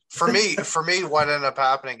think for me, what ended up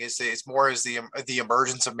happening is it's more as the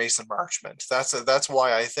emergence of Mason Marchment. That's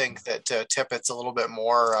why I think that Tippett's a little bit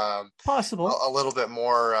more possible, a little bit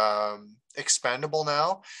more expendable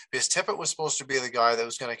now, because Tippett was supposed to be the guy that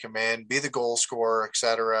was going to come in, be the goal scorer,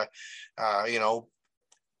 etc.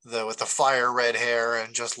 With the fire red hair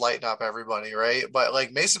and just lighten up everybody, right? But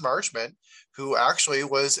like Mason Marchment, who actually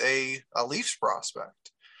was a Leafs prospect.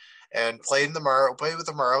 And played with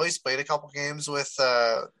the Marlies, played a couple games with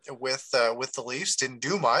the Leafs, didn't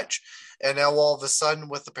do much, and now all of a sudden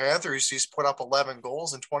with the Panthers, he's put up 11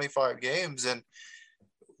 goals in 25 games, and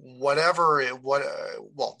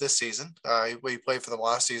this season, he played for them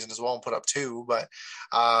last season as well and put up 2, but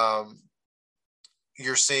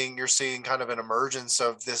you're seeing kind of an emergence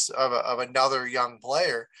of another young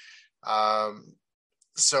player,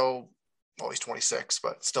 so. Well, he's 26,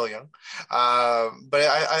 but still young. But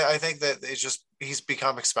I think that he's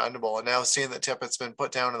become expendable. And now seeing that Tippett's been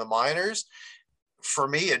put down in the minors, for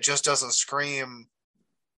me, it just doesn't scream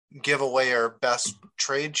give away our best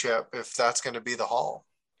trade chip if that's going to be the haul.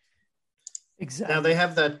 Exactly. Now they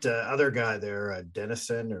have that other guy there,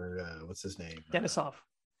 Dennison, or what's his name? Denisov.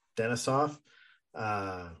 Denisov.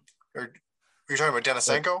 You're talking about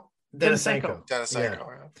Denisenko? Denisenko.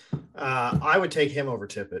 Yeah. I would take him over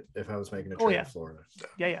Tippett if I was making a trade in Florida.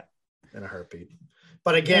 Yeah. In a heartbeat.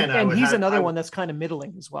 But again, he's another one that's kind of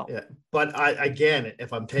middling as well. Yeah. But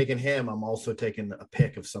if I'm taking him, I'm also taking a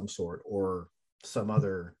pick of some sort or some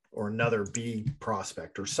other or another B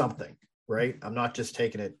prospect or something, right? I'm not just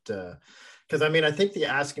taking it because I think the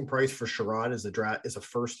asking price for Sherrod is a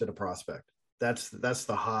first and a prospect. That's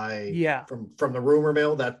the high from the rumor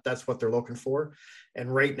mill. That's what they're looking for.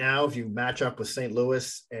 And right now, if you match up with St.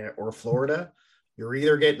 Louis or Florida, you're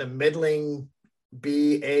either getting a middling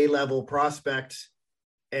B/A level prospect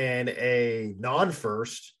and a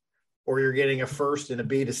non-first, or you're getting a first and a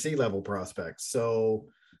B to C level prospect. So,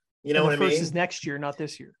 you know what I mean? First is next year, not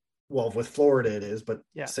this year. Well, with Florida it is, but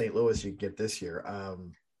St. Louis you get this year.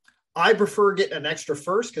 I prefer getting an extra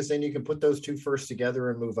first because then you can put those 2 firsts together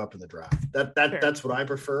and move up in the draft. That's what I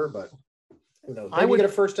prefer, but who knows? Maybe get a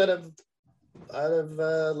first out of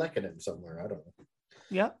Lehkonen somewhere. I don't know.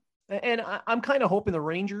 Yeah. And I'm kind of hoping the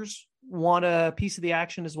Rangers want a piece of the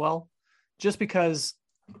action as well, just because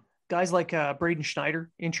guys like Braden Schneider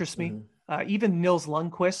interest me. Mm-hmm. Even Nils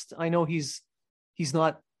Lundqvist, I know he's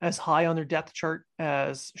not as high on their depth chart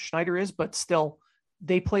as Schneider is, but still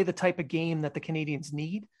they play the type of game that the Canadians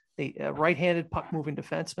need. They right-handed puck-moving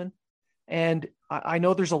defenseman. And I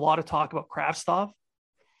know there's a lot of talk about Kravtsov,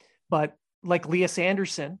 but like Lias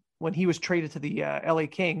Andersson, when he was traded to the LA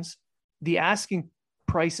Kings, the asking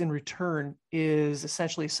price in return is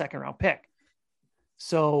essentially a second-round pick.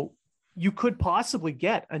 So you could possibly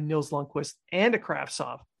get a Nils Lundqvist and a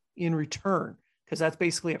Kravtsov in return, because that's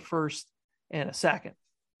basically a first and a second.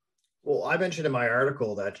 Well, I mentioned in my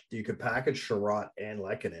article that you could package Sherrod and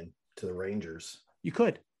Lehkonen to the Rangers. You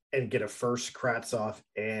could. And get a first Kravtsov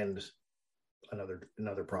and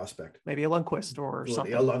another prospect. Maybe a Lundqvist or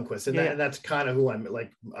something. A Lundqvist. And that's kind of who I'm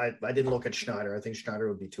like. I didn't look at Schneider. I think Schneider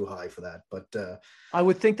would be too high for that. But I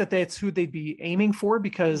would think that that's who they'd be aiming for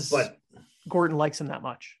because Gordon likes him that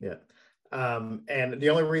much. Yeah. And the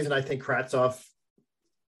only reason I think Kravtsov,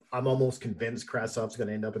 I'm almost convinced Kravtsov's going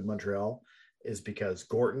to end up in Montreal, is because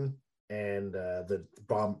Gorton and the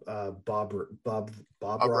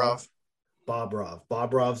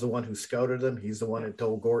Bobrov's the one who scouted him. He's the one who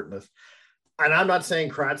told Gorton. And I'm not saying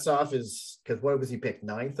Kravtsov is, because what was he picked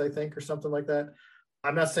 9th, I think, or something like that.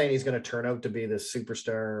 I'm not saying he's going to turn out to be this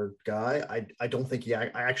superstar guy. I don't think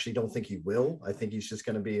I actually don't think he will. I think he's just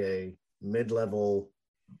going to be a mid-level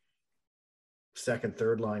second,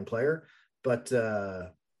 third line player. But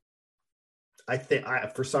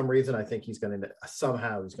For some reason, I think he's going to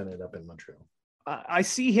end up in Montreal. I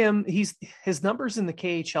see him. His numbers in the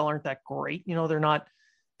KHL aren't that great. They're not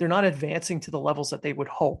advancing to the levels that they would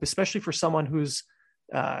hope, especially for someone who's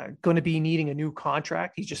going to be needing a new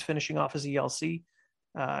contract. He's just finishing off his ELC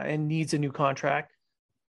and needs a new contract.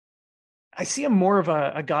 I see him more of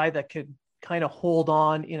a guy that could kind of hold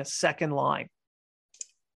on in a second line.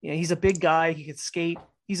 He's a big guy. He could skate.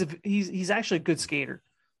 He's actually a good skater.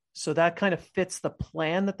 So that kind of fits the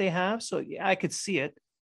plan that they have. So yeah, I could see it.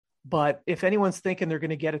 But if anyone's thinking they're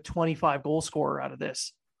going to get a 25 goal scorer out of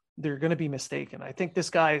this, they're going to be mistaken. I think this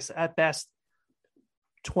guy is at best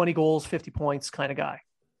 20 goals, 50 points kind of guy.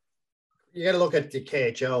 You got to look at the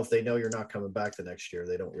KHL. If they know you're not coming back the next year,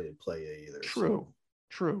 they don't really play you either.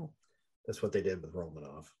 True. That's what they did with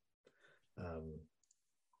Romanov.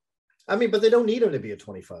 But they don't need him to be a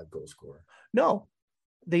 25 goal scorer. No,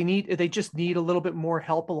 they just need a little bit more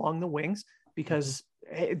help along the wings, because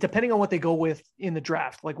depending on what they go with in the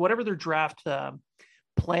draft, like whatever their draft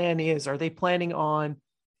plan is, are they going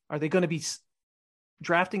to be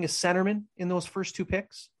drafting a centerman in those first two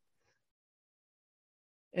picks?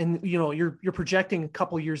 And, you're projecting a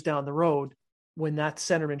couple years down the road when that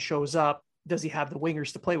centerman shows up, does he have the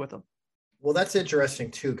wingers to play with him? Well, that's interesting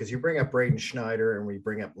too, because you bring up Braden Schneider and we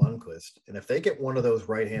bring up Lundqvist. And if they get one of those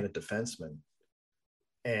right-handed defensemen,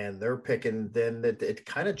 and they're picking, then it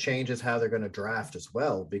kind of changes how they're going to draft as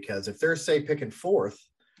well. Because if they're, say, picking fourth,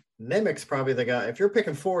 Nemec's probably the guy. If you're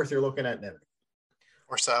picking fourth, you're looking at Nemec.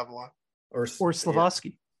 Or Savoie. Or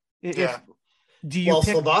Slavoski. Yeah.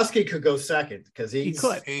 Slavoski could go second because he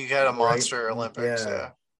had a monster Olympics.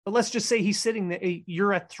 Yeah. But let's just say he's sitting there.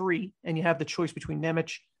 You're at 3, and you have the choice between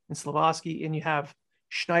Nemec and Slavoski, and you have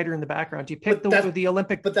Schneider in the background. Do you pick the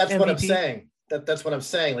Olympic? But that's MVP? what I'm saying. That's what I'm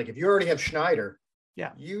saying. Like if you already have Schneider,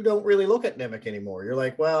 you don't really look at Nemec anymore. You're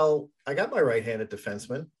like, well, I got my right-handed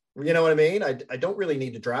defenseman. You know what I mean? I don't really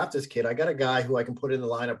need to draft this kid. I got a guy who I can put in the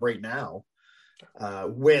lineup right now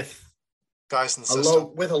with guys in the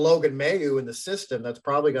system. With a Logan Mailloux in the system that's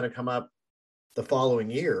probably going to come up the following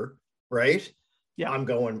year, right? Yeah, I'm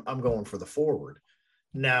going for the forward.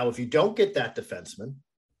 Now, if you don't get that defenseman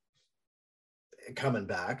coming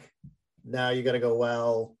back, now you got to go,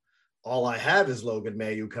 well, all I have is Logan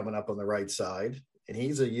Mailloux coming up on the right side, and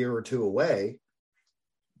he's a year or two away.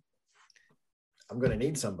 I'm going to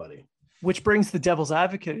need somebody. Which brings the devil's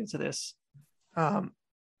advocate into this.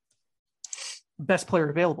 Best player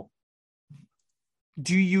available.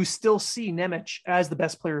 Do you still see Nemec as the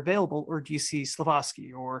best player available, or do you see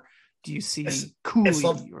Slavoski, or do you see Cooley? If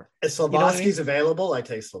Slavoski's available, I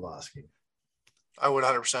take Slavoski. I would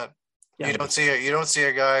 100%. Yeah. You don't see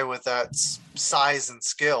a guy with that size and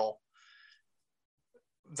skill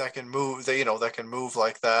that can move. That can move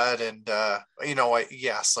like that. And I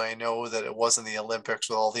know that it wasn't the Olympics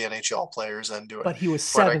with all the NHL players and do it. But he was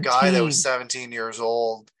 17. But a guy that was 17 years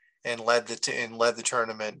old and led the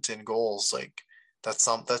tournament in goals, like that's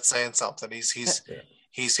saying something.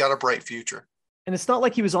 He's got a bright future. And it's not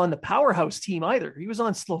like he was on the powerhouse team either. He was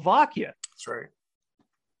on Slovakia. That's right.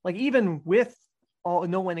 Like even with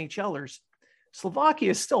no NHLers, Slovakia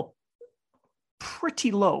is still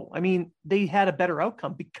pretty low. I mean, they had a better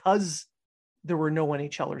outcome because there were no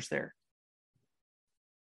NHLers there.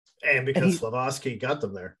 And because Slavoski got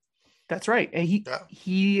them there. That's right. And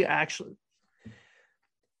he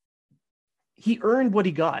earned what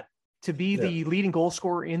he got to be the leading goal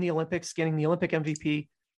scorer in the Olympics, getting the Olympic MVP.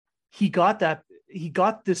 He got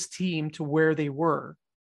this team to where they were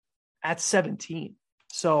at 17.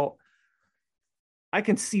 So I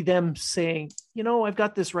can see them saying, I've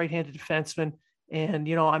got this right-handed defenseman, and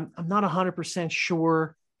I'm not 100%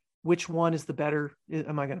 sure which one is the better.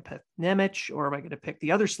 Am I going to pick Nemec or am I going to pick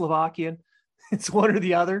the other Slovakian? It's one or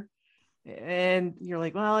the other. And you're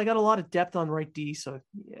like, well, I got a lot of depth on right D, so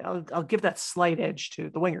I'll give that slight edge to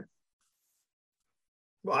the winger.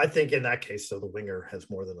 Well, I think in that case, though, the winger has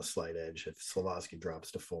more than a slight edge. If Slavoski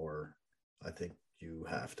drops to 4, I think you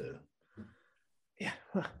have to. Yeah.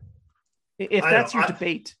 If that's your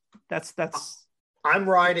debate, that's. I'm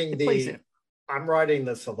riding the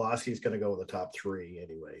Slavoski's going to go in the top 3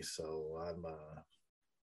 anyway. So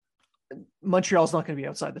Montreal's not going to be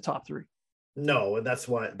outside the top 3. No, and that's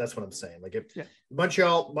what I'm saying. Like if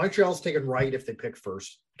Montreal's taking right if they pick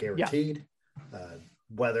first, guaranteed. Yeah.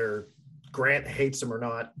 Whether Grant hates them or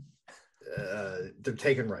not, they're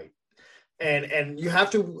taken right. And you have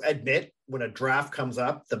to admit, when a draft comes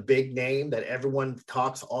up, the big name that everyone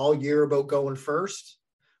talks all year about going first,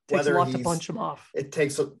 takes a lot to bunch him off.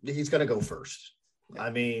 He's going to go first. Yeah. I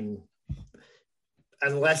mean,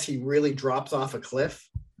 unless he really drops off a cliff,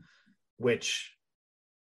 which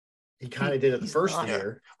He kind of did it the first not.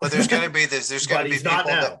 year. But there's going to be this. There's going to be people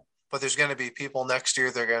now. But there's going to be people next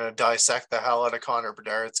year. They're going to dissect the hell out of Connor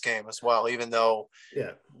Bedard's game as well. Even though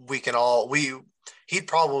he'd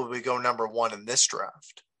probably go number one in this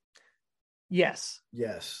draft. Yes.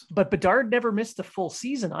 But Bedard never missed a full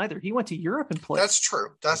season either. He went to Europe and played. That's true.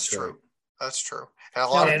 And a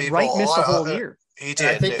lot of people missed a whole year. He did.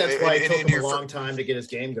 And I think that's why it took him a long time to get his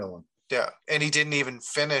game going. Yeah, and he didn't even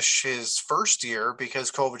finish his first year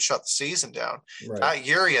because COVID shut the season down. Right. That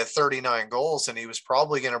year he had 39 goals, and he was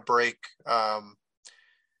probably going to break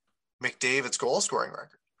McDavid's goal scoring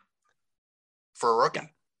record for a rookie.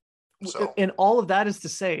 Yeah. So, and all of that is to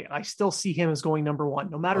say, I still see him as going number one,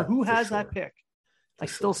 no matter who has that pick. I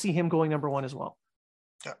still see him going number one as well.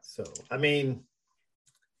 Yeah. So, I mean,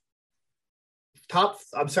 top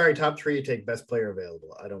three, you take best player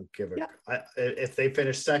available. I don't give if they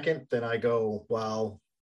finish second, then I go, well,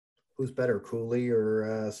 who's better, Cooley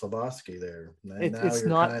or Slabowski there? It's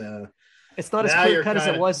not as clear cut as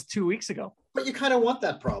it was 2 weeks ago. But you kind of want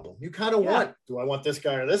that problem. You kind of want, do I want this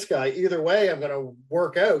guy or this guy? Either way, I'm going to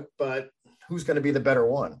work out, but who's going to be the better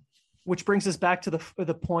one? Which brings us back to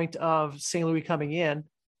the point of St. Louis coming in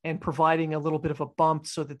and providing a little bit of a bump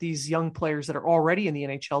so that these young players that are already in the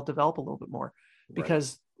NHL develop a little bit more.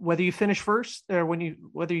 Because whether you finish first or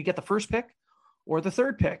whether you get the first pick or the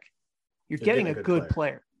third pick, you're getting a good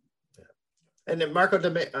player. Yeah. And then Marco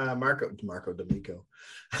D'Amico.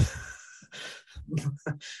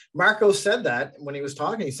 Marco said that when he was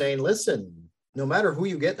talking, he's saying, listen, no matter who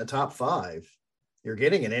you get in the top five, you're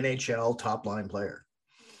getting an NHL top line player.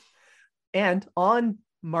 And on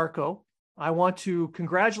Marco, I want to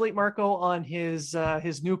congratulate Marco on his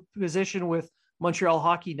new position with Montreal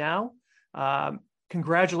Hockey Now.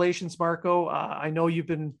 Congratulations, Marco. I know you've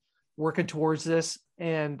been working towards this,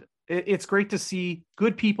 and it's great to see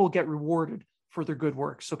good people get rewarded for their good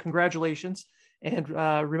work. So congratulations. And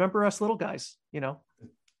remember us little guys,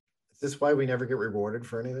 Is this why we never get rewarded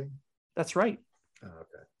for anything? That's right. Oh,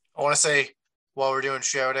 okay. I want to say, while we're doing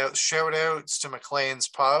shout outs to McLean's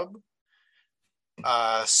Pub,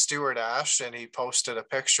 Stuart Ash, and he posted a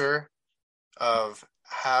picture of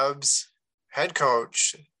Habs head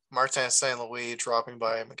coach Martin St. Louis dropping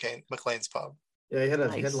by McLean's Pub. Yeah, he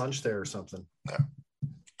had lunch there or something. Yeah.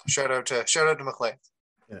 Shout out to McLean.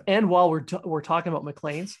 Yeah. And while we're talking about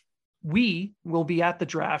McLean's, we will be at the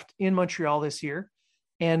draft in Montreal this year,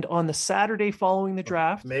 and on the Saturday following the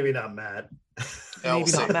draft, maybe not Matt.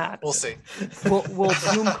 Matt. We'll see. We'll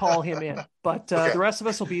Zoom call him in, but the rest of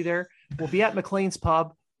us will be there. We'll be at McLean's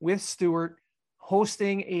Pub with Stuart,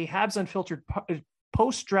 hosting a Habs Unfiltered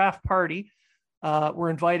post-draft party. We're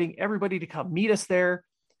inviting everybody to come meet us there.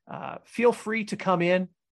 Feel free to come in,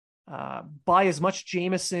 buy as much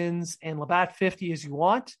Jameson's and Labatt 50 as you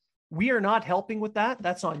want. We are not helping with that.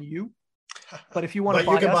 That's on you. But if you want to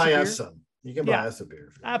buy us some. You can buy us a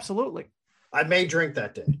beer. Absolutely. I may drink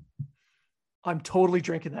that day. I'm totally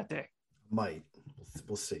drinking that day. Might.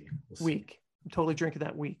 We'll see. Week. I'm totally drinking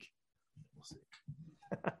that week. We'll see.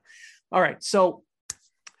 All right. So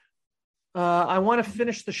I want to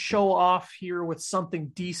finish the show off here with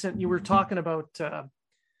something decent. You were talking about, we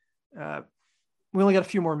only got a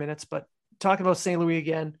few more minutes, but talking about St. Louis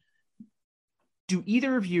again. Do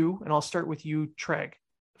either of you, and I'll start with you, Treg,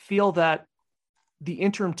 feel that the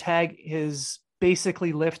interim tag is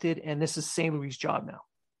basically lifted and this is St. Louis' job now?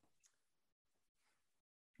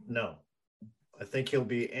 No. I think he'll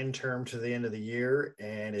be interim to the end of the year,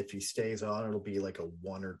 and if he stays on, it'll be like a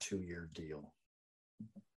 1 or 2 year deal.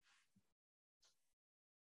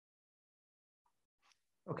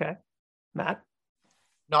 Okay. Matt?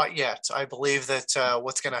 Not yet. I believe that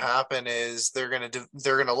what's going to happen is they're going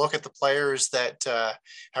to look at the players that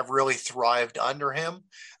have really thrived under him.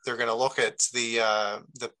 They're going to look at the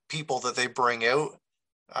people that they bring out,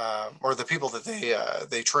 or the people that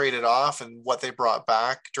they traded off and what they brought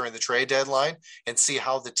back during the trade deadline, and see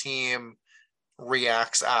how the team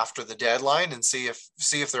reacts after the deadline, and see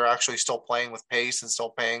if they're actually still playing with pace and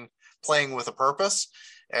still playing with a purpose.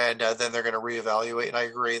 And then they're going to reevaluate. And I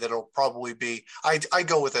agree that it'll probably be, I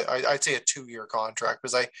go with it. I'd say a 2-year contract,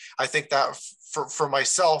 because I think that for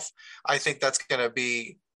myself, I think that's going to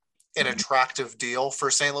be an attractive deal for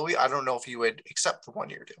St. Louis. I don't know if you would accept the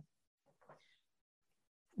 1-year deal.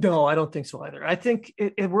 No, I don't think so either. I think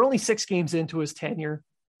we're only 6 games into his tenure.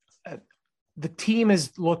 The team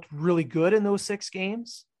has looked really good in those 6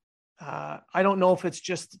 games. I don't know if it's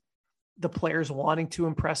just the players wanting to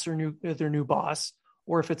impress their new boss,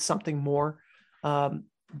 or if it's something more.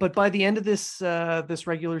 But by the end of this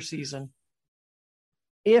regular season,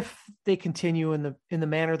 if they continue in the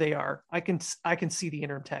manner they are, I can see the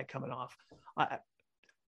interim tag coming off.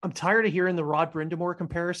 I'm tired of hearing the Rod Brind'Amour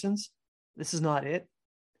comparisons. This is not it.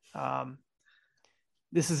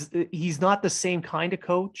 He's not the same kind of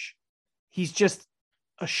coach. He's just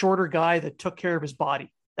a shorter guy that took care of his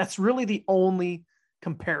body. That's really the only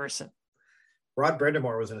comparison. Rod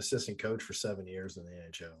Brind'Amour was an assistant coach for 7 years in the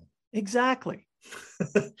NHL. Exactly.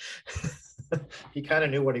 He kind of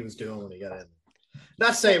knew what he was doing when he got in.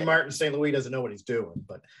 Not saying Martin St. Louis doesn't know what he's doing,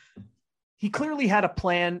 but he clearly had a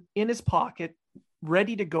plan in his pocket,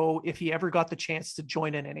 ready to go if he ever got the chance to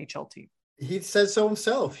join an NHL team. He said so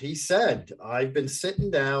himself. He said, I've been sitting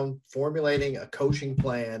down formulating a coaching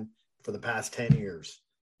plan for the past 10 years.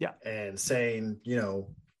 Yeah. And saying, you know,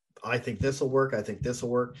 I think this will work. I think this will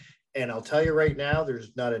work. And I'll tell you right now,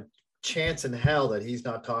 there's not a chance in hell that he's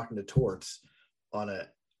not talking to Torts on a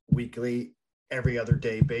weekly, every other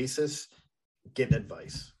day basis, getting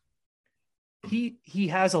advice. He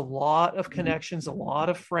has a lot of connections, a lot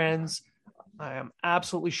of friends. I am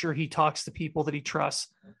absolutely sure he talks to people that he trusts.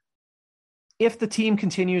 If the team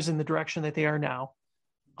continues in the direction that they are now,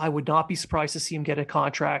 I would not be surprised to see him get a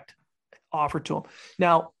contract offered to him.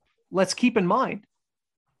 Now, let's keep in mind,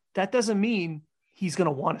 that doesn't mean he's going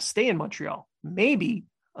to want to stay in Montreal. Maybe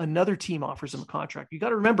another team offers him a contract. You got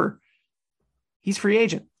to remember, he's free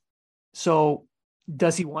agent. So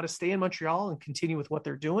does he want to stay in Montreal and continue with what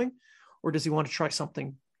they're doing? Or does he want to try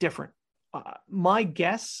something different? My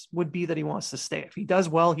guess would be that he wants to stay. If he does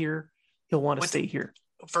well here, he'll want to stay here.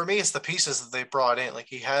 For me, it's the pieces that they brought in. Like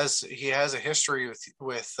he has a history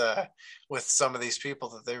with some of these people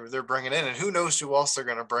that they're bringing in, and who knows who else they're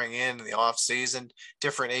going to bring in the off season,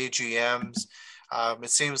 different AGMs. It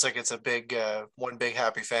seems like it's a big one big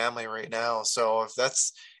happy family right now. So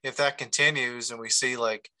if that continues and we see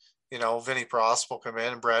like, you know, Vinny Prospel come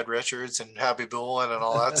in and Brad Richards and Happy Boolin and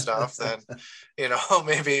all that stuff, then, you know,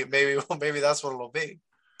 maybe that's what it'll be.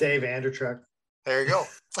 Dave Andrechuk. There you go.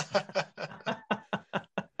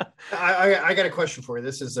 I got a question for you.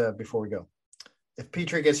 This is before we go. If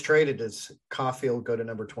Petrie gets traded, does Caulfield go to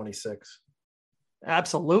number 26?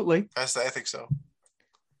 Absolutely. I think so.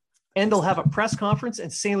 And they'll have a press conference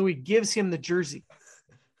and St. Louis gives him the jersey.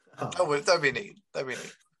 Oh, that'd be neat. I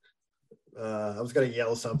was going to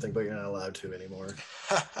yell something, but you're not allowed to anymore.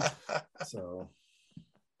 So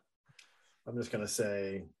I'm just going to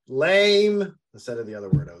say lame instead of the other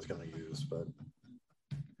word I was going to use, but.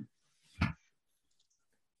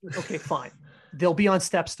 Okay, fine. They'll be on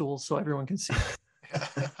step stools so everyone can see.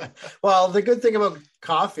 Well, the good thing about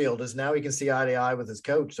Caulfield is now he can see eye to eye with his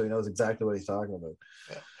coach, so he knows exactly what he's talking about.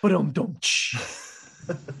 But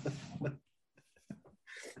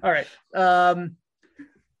all right.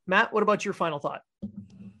 Matt, what about your final thought?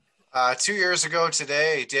 2 years ago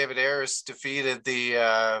today, David Ayres defeated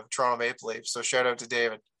the Toronto Maple Leafs. So shout out to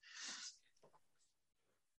David.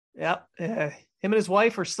 Yeah. Him and his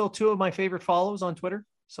wife are still two of my favorite follows on Twitter.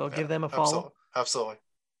 So give them a follow. Absolutely.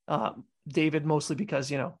 David, mostly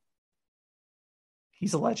because, you know,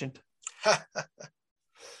 he's a legend.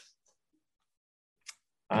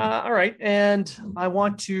 All right. And I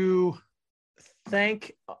want to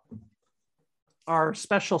thank our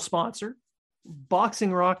special sponsor,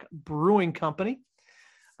 Boxing Rock Brewing Company.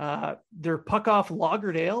 Their Puck Off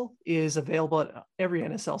Lagered Ale is available at every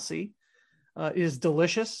NSLC. It is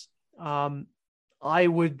delicious. I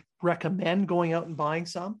would recommend going out and buying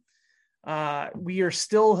some. We are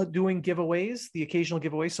still doing giveaways, the occasional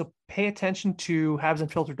giveaways. So pay attention to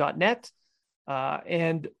habsandfilter.net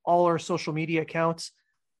and all our social media accounts.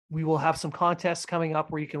 We will have some contests coming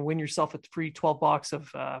up where you can win yourself a free 12 box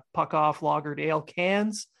of Puck Off Lagered Ale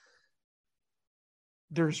cans.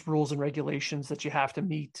 There's rules and regulations that you have to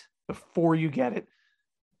meet before you get it.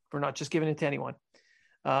 We're not just giving it to anyone.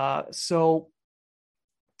 So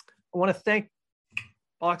I want to thank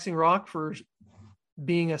Boxing Rock for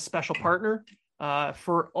being a special partner.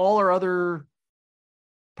 For all our other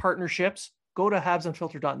partnerships, go to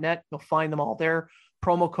habsandfilter.net. You'll find them all there.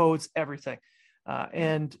 Promo codes, everything.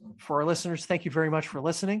 And for our listeners, thank you very much for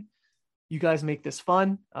listening. You guys make this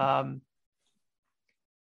fun.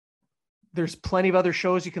 There's plenty of other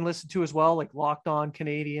shows you can listen to as well, like Locked On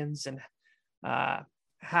Canadians and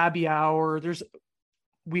Happy Hour.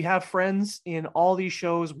 We have friends in all these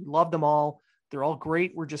shows. We love them all. They're all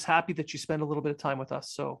great. We're just happy that you spend a little bit of time with us.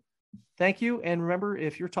 So thank you. And remember,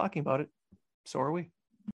 if you're talking about it, so are we.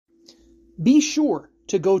 Be sure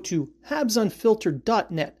to go to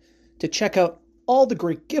habsunfiltered.net to check out all the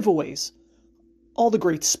great giveaways, all the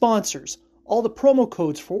great sponsors, all the promo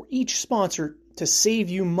codes for each sponsor to save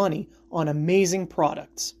you money on amazing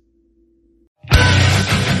products.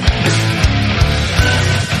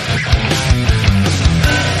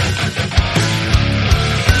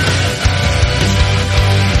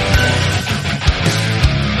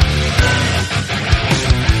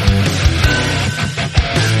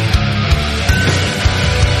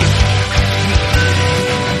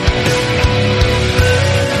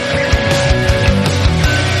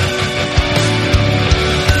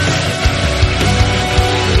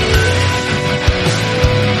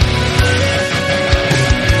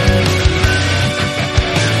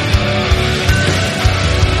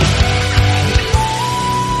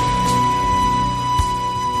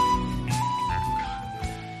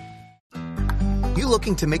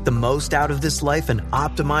 looking to make the most out of this life and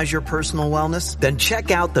optimize your personal wellness? Then check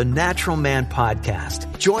out the Natural Man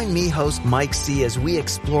Podcast. Join me, host Mike C., as we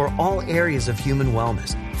explore all areas of human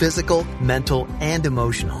wellness, physical, mental, and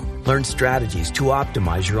emotional. Learn strategies to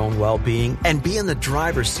optimize your own well-being and be in the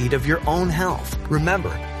driver's seat of your own health.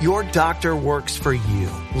 Remember, your doctor works for you.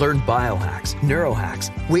 Learn biohacks,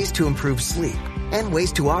 neurohacks, ways to improve sleep, and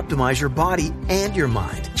ways to optimize your body and your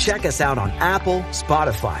mind. Check us out on Apple,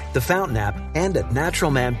 Spotify, the Fountain app, and at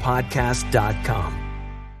naturalmanpodcast.com.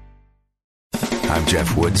 I'm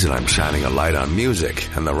Jeff Woods, and I'm shining a light on music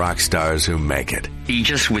and the rock stars who make it. He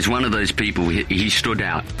just was one of those people, he stood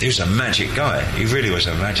out. He was a magic guy. He really was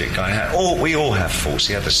a magic guy. We all have faults.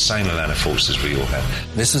 He had the same amount of faults as we all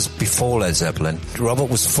have. This was before Led Zeppelin. Robert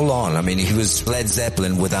was full on. I mean, he was Led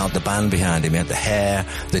Zeppelin without the band behind him. He had the hair,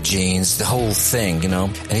 the jeans, the whole thing,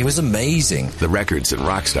 and he was amazing. The Records and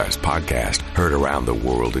Rockstars podcast, heard around the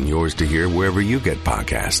world and yours to hear wherever you get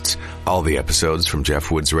podcasts. All the episodes from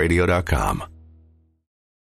JeffWoodsRadio.com.